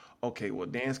of, okay, well,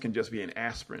 dance can just be an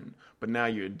aspirin, but now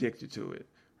you're addicted to it,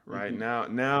 right? Now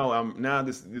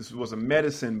this was a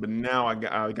medicine, but now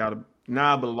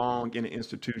I belong in an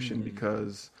institution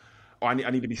because or I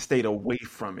need to be stayed away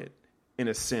from it in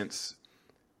a sense.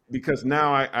 Because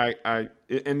now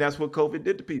and that's what COVID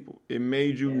did to people. It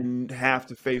made you have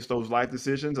to face those life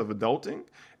decisions of adulting,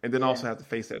 and then also have to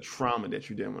face that trauma that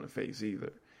you didn't want to face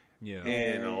either. Yeah,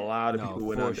 and a lot of people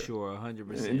went under. For sure,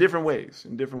 100%. In different ways.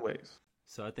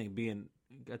 So I think being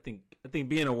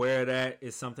aware of that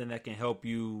is something that can help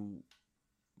you,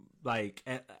 like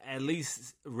at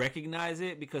least recognize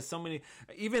it, because so many,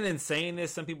 even in saying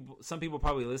this, some people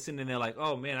probably listen and they're like,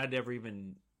 oh man, I never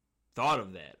even thought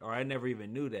of that, or I never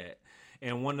even knew that.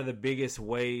 And one of the biggest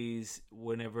ways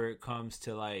whenever it comes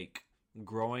to like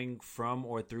growing from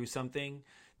or through something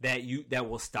that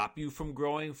will stop you from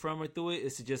growing from or through it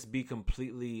is to just be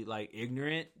completely like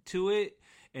ignorant to it.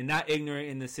 And not ignorant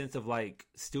in the sense of like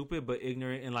stupid, but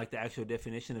ignorant in like the actual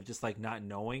definition of just like not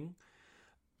knowing.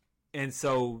 And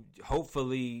so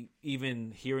hopefully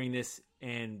even hearing this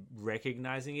and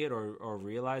recognizing it or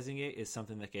realizing it is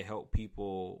something that can help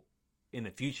people in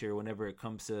the future whenever it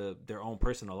comes to their own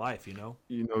personal life, you know?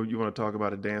 You want to talk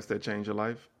about a dance that changed your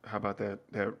life? How about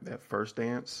that first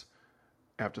dance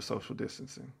after social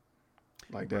distancing?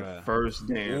 Like that first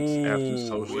dance after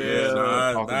social distancing.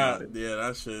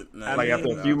 That shit. Like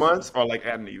after a few months, or like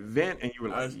at an event, and you were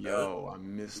like, "Yo, I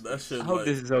missed that shit." I hope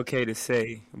this is okay to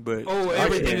say, but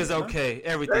everything is okay.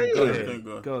 Everything.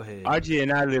 Go ahead. RG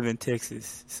and I live in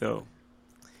Texas, so.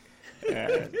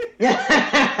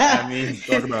 I mean,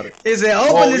 talk about it. It's an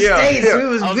open states.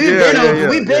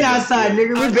 We've been outside,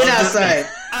 nigga. We've been outside.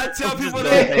 I tell people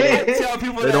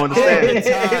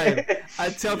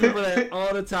that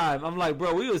all the time. I'm like,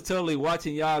 bro, we was totally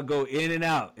watching y'all go in and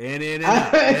out, in and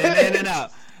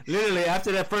out. Literally,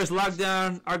 after that first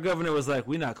lockdown, our governor was like,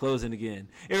 we're not closing again.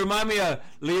 It reminded me of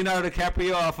Leonardo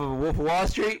DiCaprio off of Wolf of Wall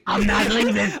Street. I'm not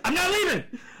leaving.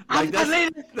 Like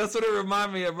that's what it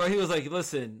reminded me of, bro. He was like,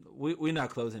 listen, we're not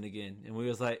closing again. And we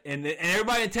was like, and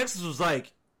everybody in Texas was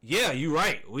like, yeah, you're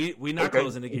right. We not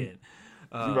closing again.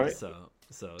 Right. So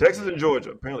Texas and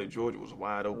Georgia. Apparently Georgia was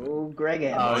wide open. Oh, Greg.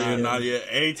 Not yet.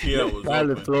 ATL was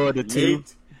probably open. Florida too.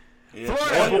 Yeah.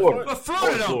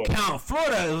 Florida don't count.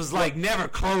 Florida was like never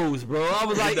closed, bro. I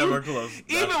was like, never closed.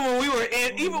 Even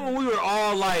when we were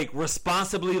all like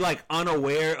responsibly like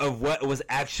unaware of what was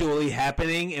actually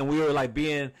happening, and we were like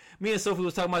me and Sophie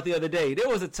was talking about the other day. There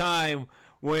was a time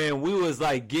when we was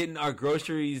like getting our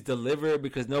groceries delivered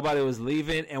because nobody was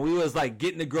leaving, and we was like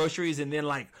getting the groceries and then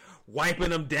like wiping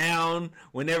them down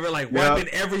whenever wiping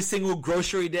every single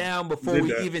grocery down before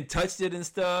we even touched it and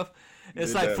stuff.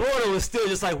 It's like Florida was still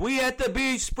just like, we at the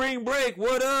beach, spring break,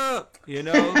 what up? You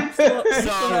know? so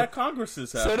that Congress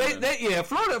is happening. So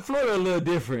Florida a little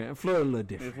different. Florida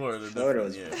bugging.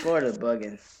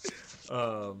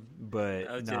 But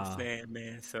I was just saying,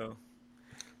 man. So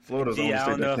Florida's the only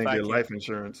state that can't get life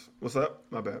insurance. What's up?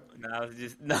 My bad. I was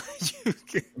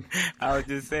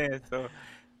just saying. So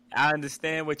I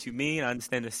understand what you mean. I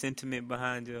understand the sentiment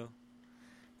behind your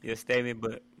statement,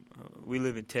 but we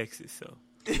live in Texas, so.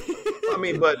 I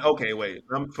mean, but okay, wait.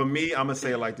 For me, I'm gonna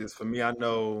say it like this. For me, I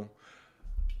know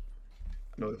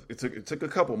it took a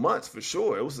couple months for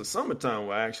sure. It was the summertime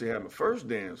where I actually had my first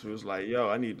dance. It was like, yo,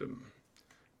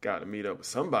 got to meet up with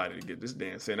somebody to get this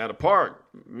dance in at a park.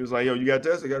 It was like, yo, you got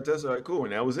tested, all right, cool,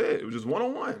 and that was it. It was just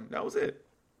 1-on-1. That was it.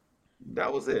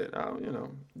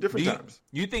 Different times.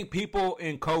 You think people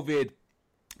in COVID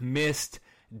missed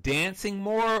dancing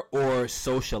more or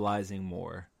socializing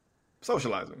more?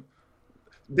 Socializing.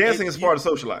 Dancing is part of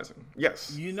socializing.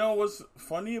 Yes. You know what's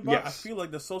funny about it? I feel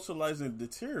like the socializing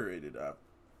deteriorated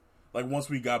like once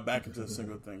we got back into the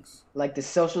single things. Like the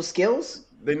social skills?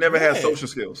 They never had social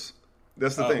skills.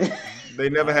 That's the thing. They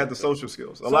never had the social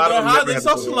skills. A lot of them how never they had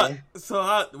socialize? So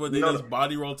how would they just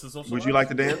body roll to socialize? Would you like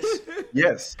to dance?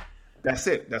 Yes. That's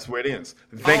it. That's where it ends.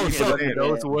 Thank you for the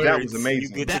dance. That was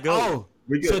amazing. You get to go.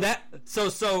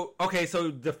 So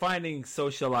defining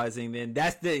socializing, then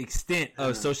that's the extent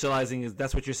of socializing.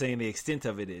 That's what you're saying. The extent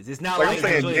of it is. It's not like I'm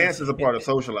saying dance is a part of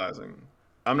socializing.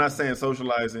 I'm not saying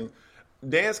socializing.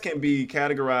 Dance can be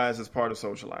categorized as part of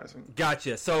socializing.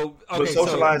 Gotcha. So but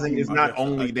socializing is not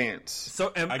only dance.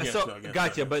 So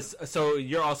gotcha. But so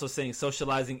you're also saying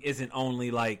socializing isn't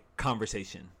only like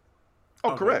conversation.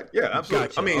 Oh, correct. Yeah, absolutely.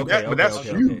 Gotcha. I mean, that's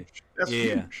huge. That's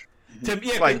huge.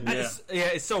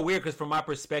 It's so weird because from my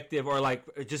perspective, or like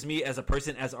just me as a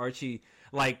person, as Archie,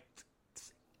 like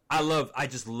I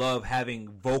just love having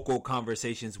vocal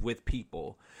conversations with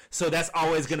people. So that's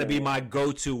always going to be my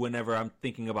go-to whenever I'm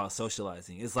thinking about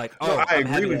socializing. It's like, I'm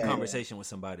having a conversation with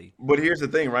somebody. But here's the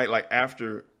thing, right? Like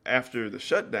after the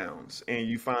shutdowns, and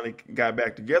you finally got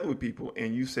back together with people,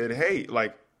 and you said, hey,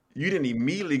 like you didn't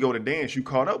immediately go to dance. You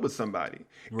caught up with somebody,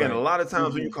 and a lot of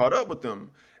times when you caught up with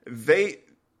them, they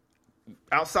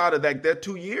outside of that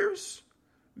 2 years,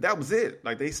 that was it.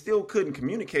 Like they still couldn't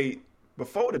communicate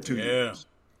before the 2 years.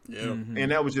 Yeah. Mm-hmm.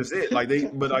 And that was just it. Like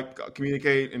but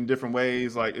communicate in different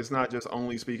ways. Like it's not just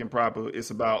only speaking proper. It's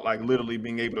about like literally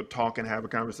being able to talk and have a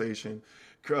conversation,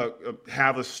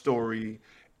 have a story,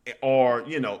 or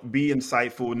be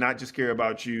insightful, not just care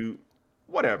about you,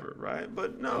 whatever, right?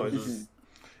 But no, it was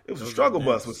a struggle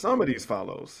bus with some of these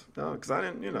follows. No, because I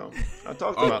didn't, I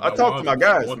talked to my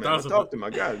guys, man. I talked to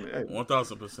my guys, man. Hey,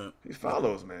 1000%. these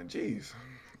follows, man. Jeez,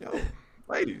 yo.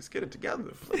 Ladies, get it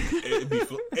together.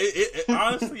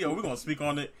 Honestly, we're gonna speak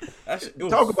on it.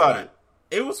 Talk about it.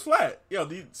 It was flat.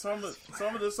 Some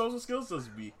of the social skills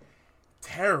just be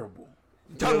terrible.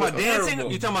 You talking about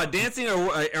dancing? You talking about dancing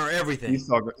or everything? He's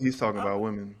talking about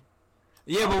women.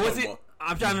 Yeah, but what's it?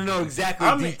 I'm trying to know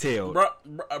exactly detailed.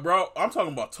 Bro, I'm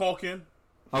talking about talking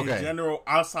in general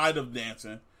outside of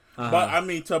dancing. But I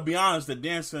mean, to be honest, the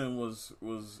dancing was.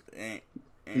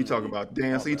 You talking about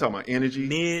dancing? You talking about energy?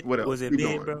 Mid? What else? Was it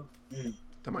mid, bro? Talking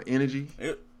about energy?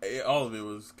 All of it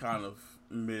was kind of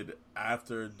mid,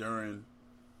 after, during.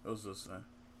 It was just.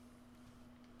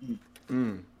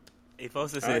 If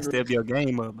folks said step your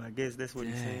game up, I guess that's what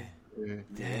he said. Yeah.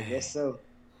 I guess so.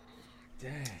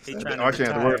 Dang. Archie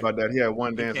had to worry about that. He had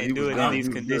one dance. He can't do it in these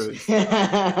conditions.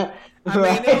 I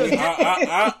mean, it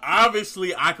was,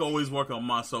 Obviously, I can always work on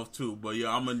myself too, but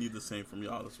I'm gonna need the same from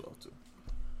y'all as well too.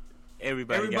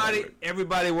 Everybody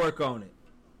work on it.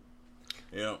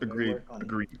 Yeah, agreed.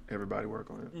 Everybody work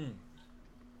on it.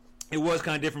 It was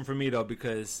kind of different for me though,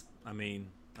 because I mean,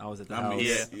 I was at the house.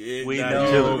 Yeah, we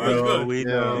know, bro. We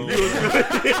know.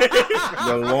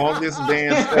 The longest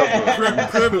dance ever.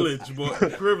 Privilege, boy.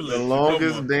 Privilege. The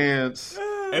longest dance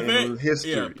in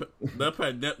history. Yeah,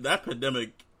 that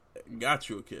pandemic got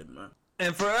you a kid, man.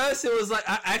 And for us, it was like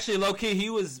actually low key.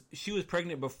 She was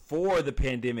pregnant before the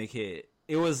pandemic hit.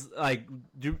 It was like,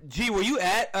 gee, were you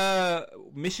at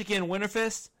Michigan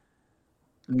Winterfest?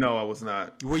 No, I was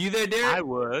not. Were you there, Derrick? I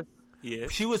was. Yeah.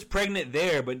 She was pregnant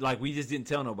there, but like we just didn't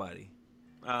tell nobody.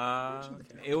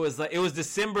 It was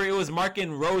December. It was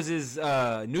marking Rose's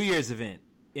New Year's event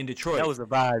in Detroit. That was a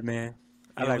vibe, man.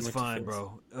 It was fun,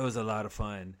 bro. It was a lot of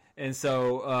fun. And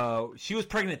so she was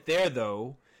pregnant there,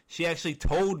 though. She actually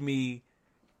told me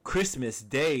Christmas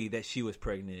Day that she was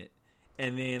pregnant,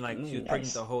 and then she was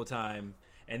pregnant the whole time.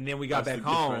 And then we got back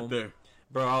home, right,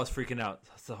 bro. I was freaking out.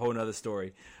 That's a whole nother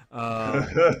story. And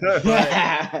then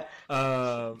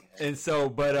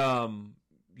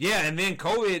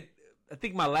COVID. I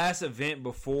think my last event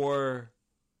before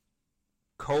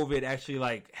COVID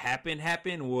actually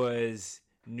happened was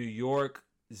New York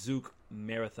Zouk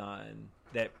Marathon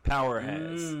that Power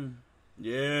has.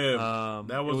 Yeah,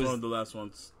 that was one of the last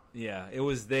ones. Yeah, it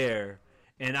was there.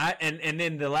 And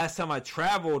then the last time I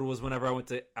traveled was whenever I went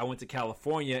to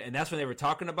California, and that's when they were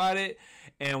talking about it.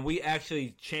 And we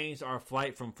actually changed our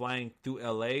flight from flying through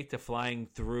LA to flying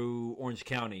through Orange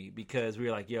County because we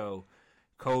were like, "Yo,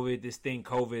 COVID is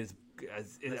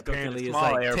apparently is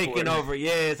like taking over.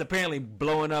 Yeah, it's apparently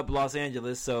blowing up Los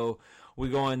Angeles. So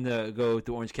we're going to go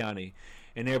to Orange County."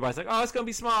 And everybody's like, "Oh, it's gonna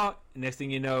be small." Next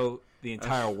thing you know, the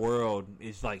entire world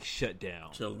is like shut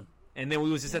down. Chilling. And then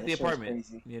we was just at the apartment.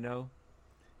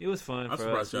 It was fun. I'm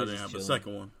surprised y'all didn't have a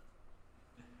second one.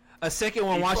 A second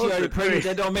one while she already pregnant?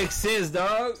 That don't make sense,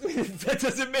 dog. That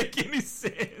doesn't make any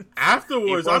sense.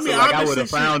 Afterwards, I mean, I would have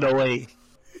found a way.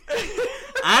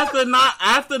 After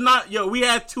not, we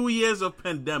had 2 years of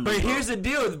pandemic. But here's the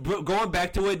deal. Going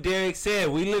back to what Derrick said,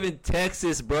 we live in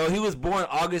Texas, bro. He was born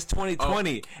August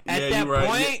 2020. At that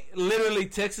point, literally,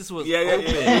 Texas was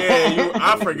open.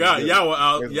 I forgot. Y'all were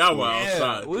out. Y'all were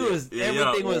outside.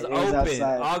 Everything was open.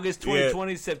 Outside. August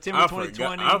 2020, September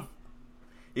 2020. I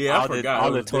forgot.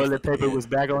 All the toilet paper was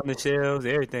back on the shelves.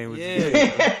 Everything was good.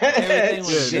 Everything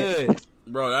was good.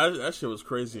 Bro, that shit was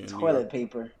crazy. Toilet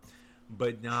paper.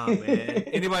 But nah, man.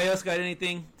 Anybody else got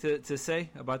anything to say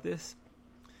about this?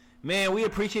 Man, we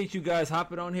appreciate you guys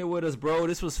hopping on here with us, bro.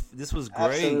 This was great,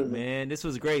 Absolutely. man. This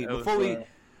was great. Before we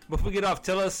get off,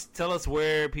 tell us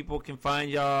where people can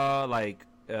find y'all,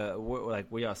 where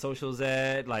y'all socials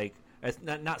at,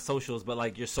 not socials,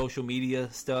 but your social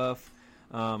media stuff,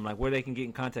 where they can get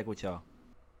in contact with y'all.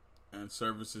 And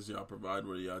services y'all provide,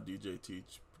 whether y'all DJ,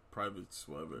 teach, privates,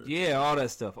 whatever. Yeah, all the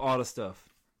stuff.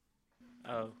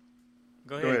 Oh.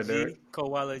 Go ahead, G.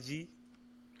 Koala G.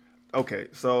 Okay,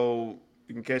 so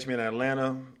you can catch me in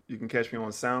Atlanta. You can catch me on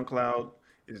SoundCloud.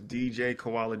 It's DJ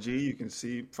Koala G. You can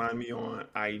find me on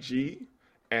IG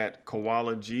at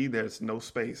Koala G. There's no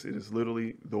space. It is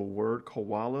literally the word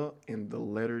koala and the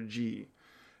letter G.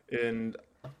 And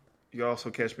you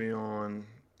also catch me on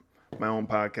my own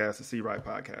podcast, the C Wright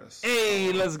podcast.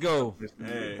 Hey, let's go.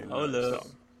 Hey, Hold up.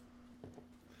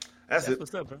 That's it.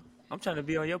 What's up, bro? I'm trying to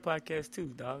be on your podcast too,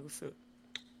 dog. What's up?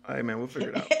 Hey man, we'll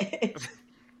figure it out.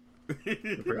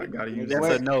 I gotta use That's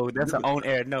it. a no. That's an on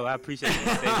air no. I appreciate you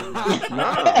saving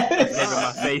Nah.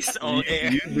 my face on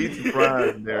air. You'd be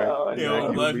surprised, Derek.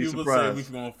 Yo, black You'd be people say we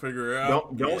surprised. gonna figure it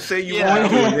out. Don't say you Yeah.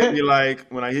 want to, and then be like,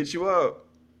 when I hit you up,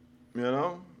 you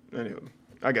know. Anyway,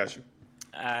 I got you.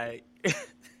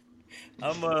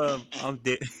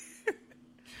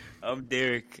 I'm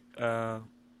Derrick.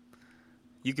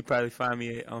 You could probably find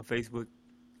me on Facebook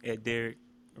at Derrick,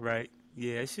 right?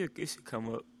 Yeah, it should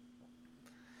come up.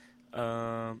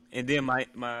 And then my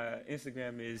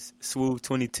Instagram is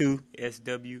Swoove22,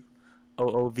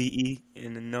 SWOOVE,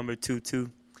 and the number 22.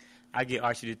 I get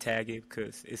Archie to tag it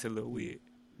because it's a little weird.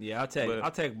 Yeah,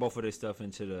 I'll tag both of this stuff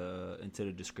into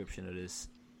the description of this.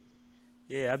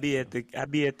 Yeah, I be at the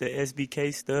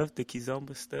SBK stuff, the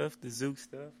Kizomba stuff, the Zook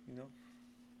stuff. You know,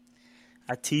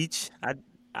 I teach. I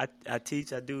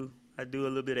teach. I do a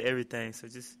little bit of everything. So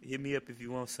just hit me up if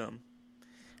you want something.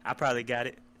 I probably got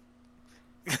it.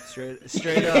 Straight up.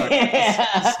 Straight up.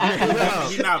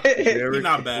 He not bad. He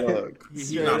not bad. up.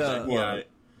 Yeah,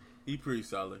 he pretty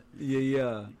solid.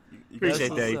 Yeah.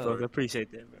 Appreciate that, what's folks. up.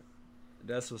 Appreciate that, bro.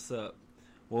 That's what's up.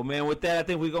 Well, man, with that, I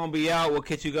think we're going to be out. We'll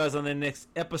catch you guys on the next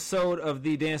episode of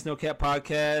the Dance No Cap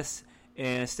podcast.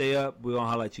 And stay up. We're going to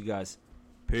highlight you guys.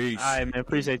 Peace. All right, man.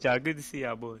 Appreciate y'all. Good to see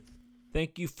y'all, boys.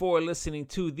 Thank you for listening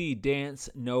to the Dance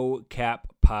No Cap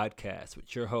podcast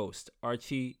with your host,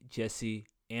 Archie, Jesse,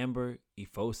 Amber,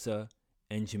 Ifosa,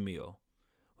 and Jamil.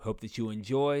 Hope that you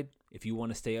enjoyed. If you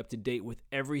want to stay up to date with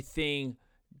everything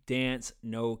Dance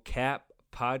No Cap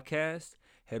podcast,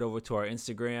 head over to our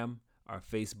Instagram, our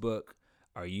Facebook,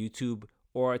 our YouTube,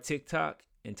 or our TikTok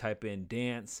and type in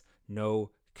Dance No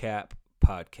Cap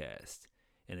podcast.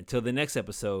 And until the next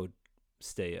episode,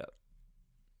 stay up.